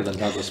lot quicker than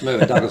Douglas Moo,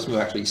 and Douglas Moo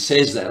actually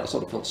says that. I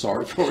sort of felt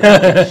sorry for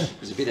him.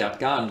 He's a bit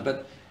outgunned,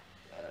 but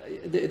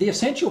the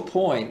essential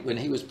point when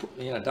he was,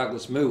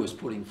 Douglas Moo was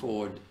putting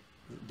forward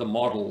the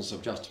models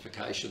of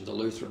justification, the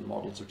Lutheran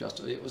models of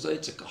justification.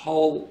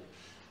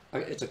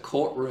 It's a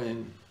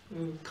courtroom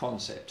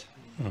concept,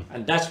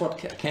 and that's what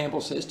Campbell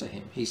says to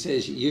him. He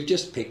says, "You've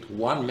just picked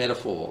one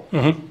metaphor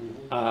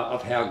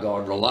of how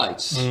God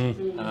relates.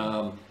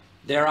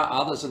 There are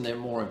others, and they're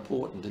more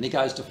important." And he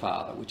goes to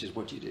Father, which is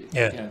what you do.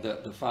 Yeah.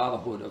 The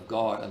fatherhood of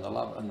God and the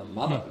love and the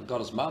mother,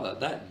 God as mother.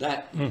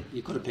 That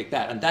you could have picked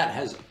that, and that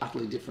has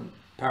utterly different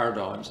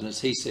paradigms. And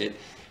as he said,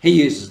 he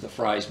uses the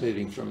phrase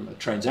moving from a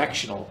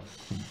transactional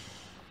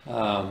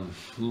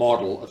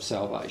model of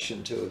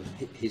salvation to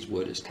his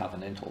word is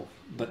covenantal,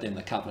 but then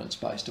the covenant's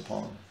based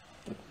upon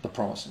the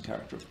promise and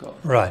character of God.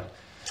 Right.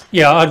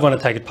 Yeah, I'd want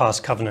to take it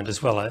past covenant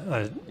as well.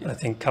 I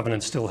think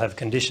covenants still have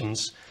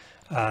conditions,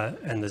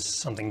 and there's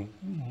something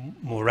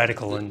more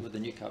radical. But the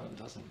new covenant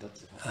doesn't.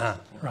 That's the point.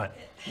 Right.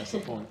 That's the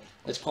point.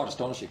 It's quite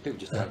astonishing. People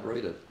just don't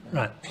read it.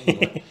 Right.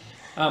 Anyway,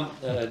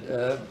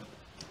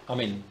 I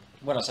mean,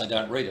 when I say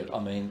don't read it, I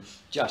mean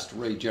just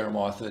read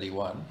Jeremiah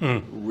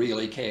 31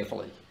 really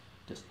carefully.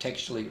 Just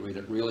textually read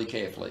it really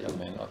carefully. I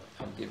mean,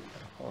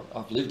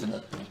 I've lived in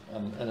it,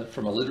 and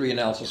from a literary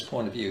analysis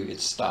point of view,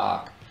 it's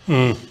stark.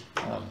 The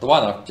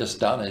one I've just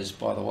done is,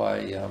 by the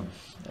way, I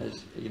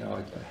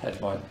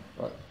had one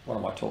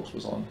of my talks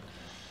was on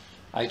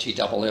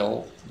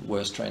H-E-double-L,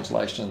 worst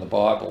translation in the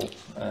Bible,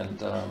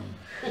 and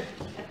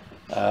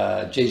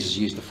Jesus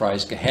used the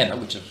phrase Gehenna,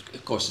 which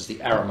of course is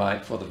the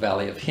Aramaic for the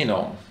Valley of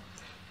Hinnom.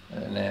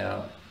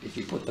 Now, if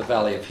you put the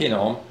Valley of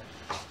Hinnom,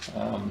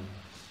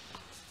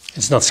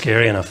 it's not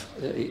scary enough.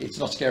 It's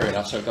not scary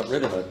enough, so I got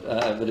rid of it.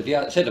 But if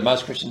you said to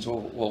most Christians,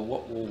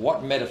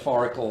 what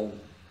metaphorical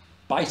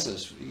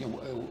basis,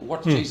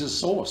 what's Jesus'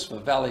 source for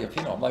Valley of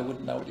Hinnom? They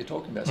wouldn't know what you're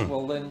talking about. So,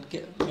 well, then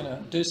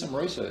do some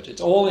research.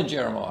 It's all in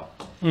Jeremiah.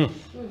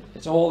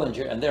 It's all in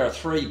Jeremiah, and there are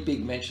three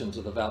big mentions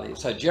of the Valley.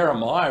 So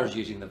Jeremiah is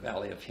using the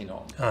Valley of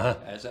Hinnom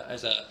as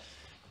a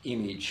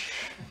image.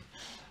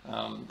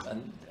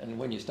 And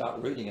when you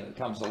start reading it, it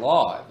comes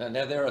alive. And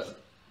now there are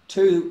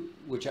two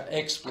which are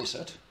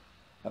explicit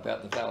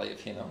about the Valley of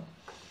Hinnom,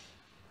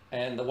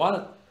 and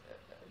one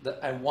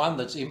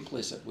that's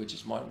implicit, which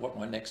is what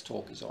my next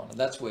talk is on, and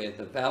that's where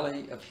the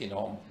Valley of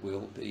Hinnom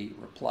will be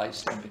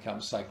replaced and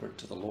become sacred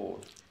to the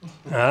Lord.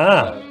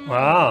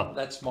 Wow!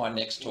 That's my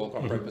next talk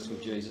on Breakfast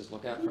with Jesus.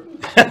 Look out for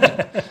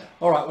it.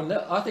 All right.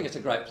 Well, I think it's a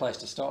great place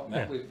to stop,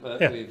 Matt. We've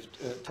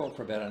talked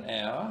for about an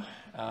hour,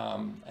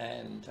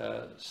 and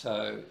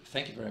so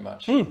thank you very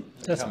much for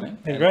that's coming.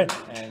 Been great.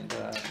 And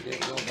well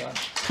done.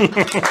 All the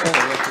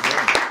work you're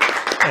doing.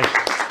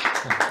 Thanks.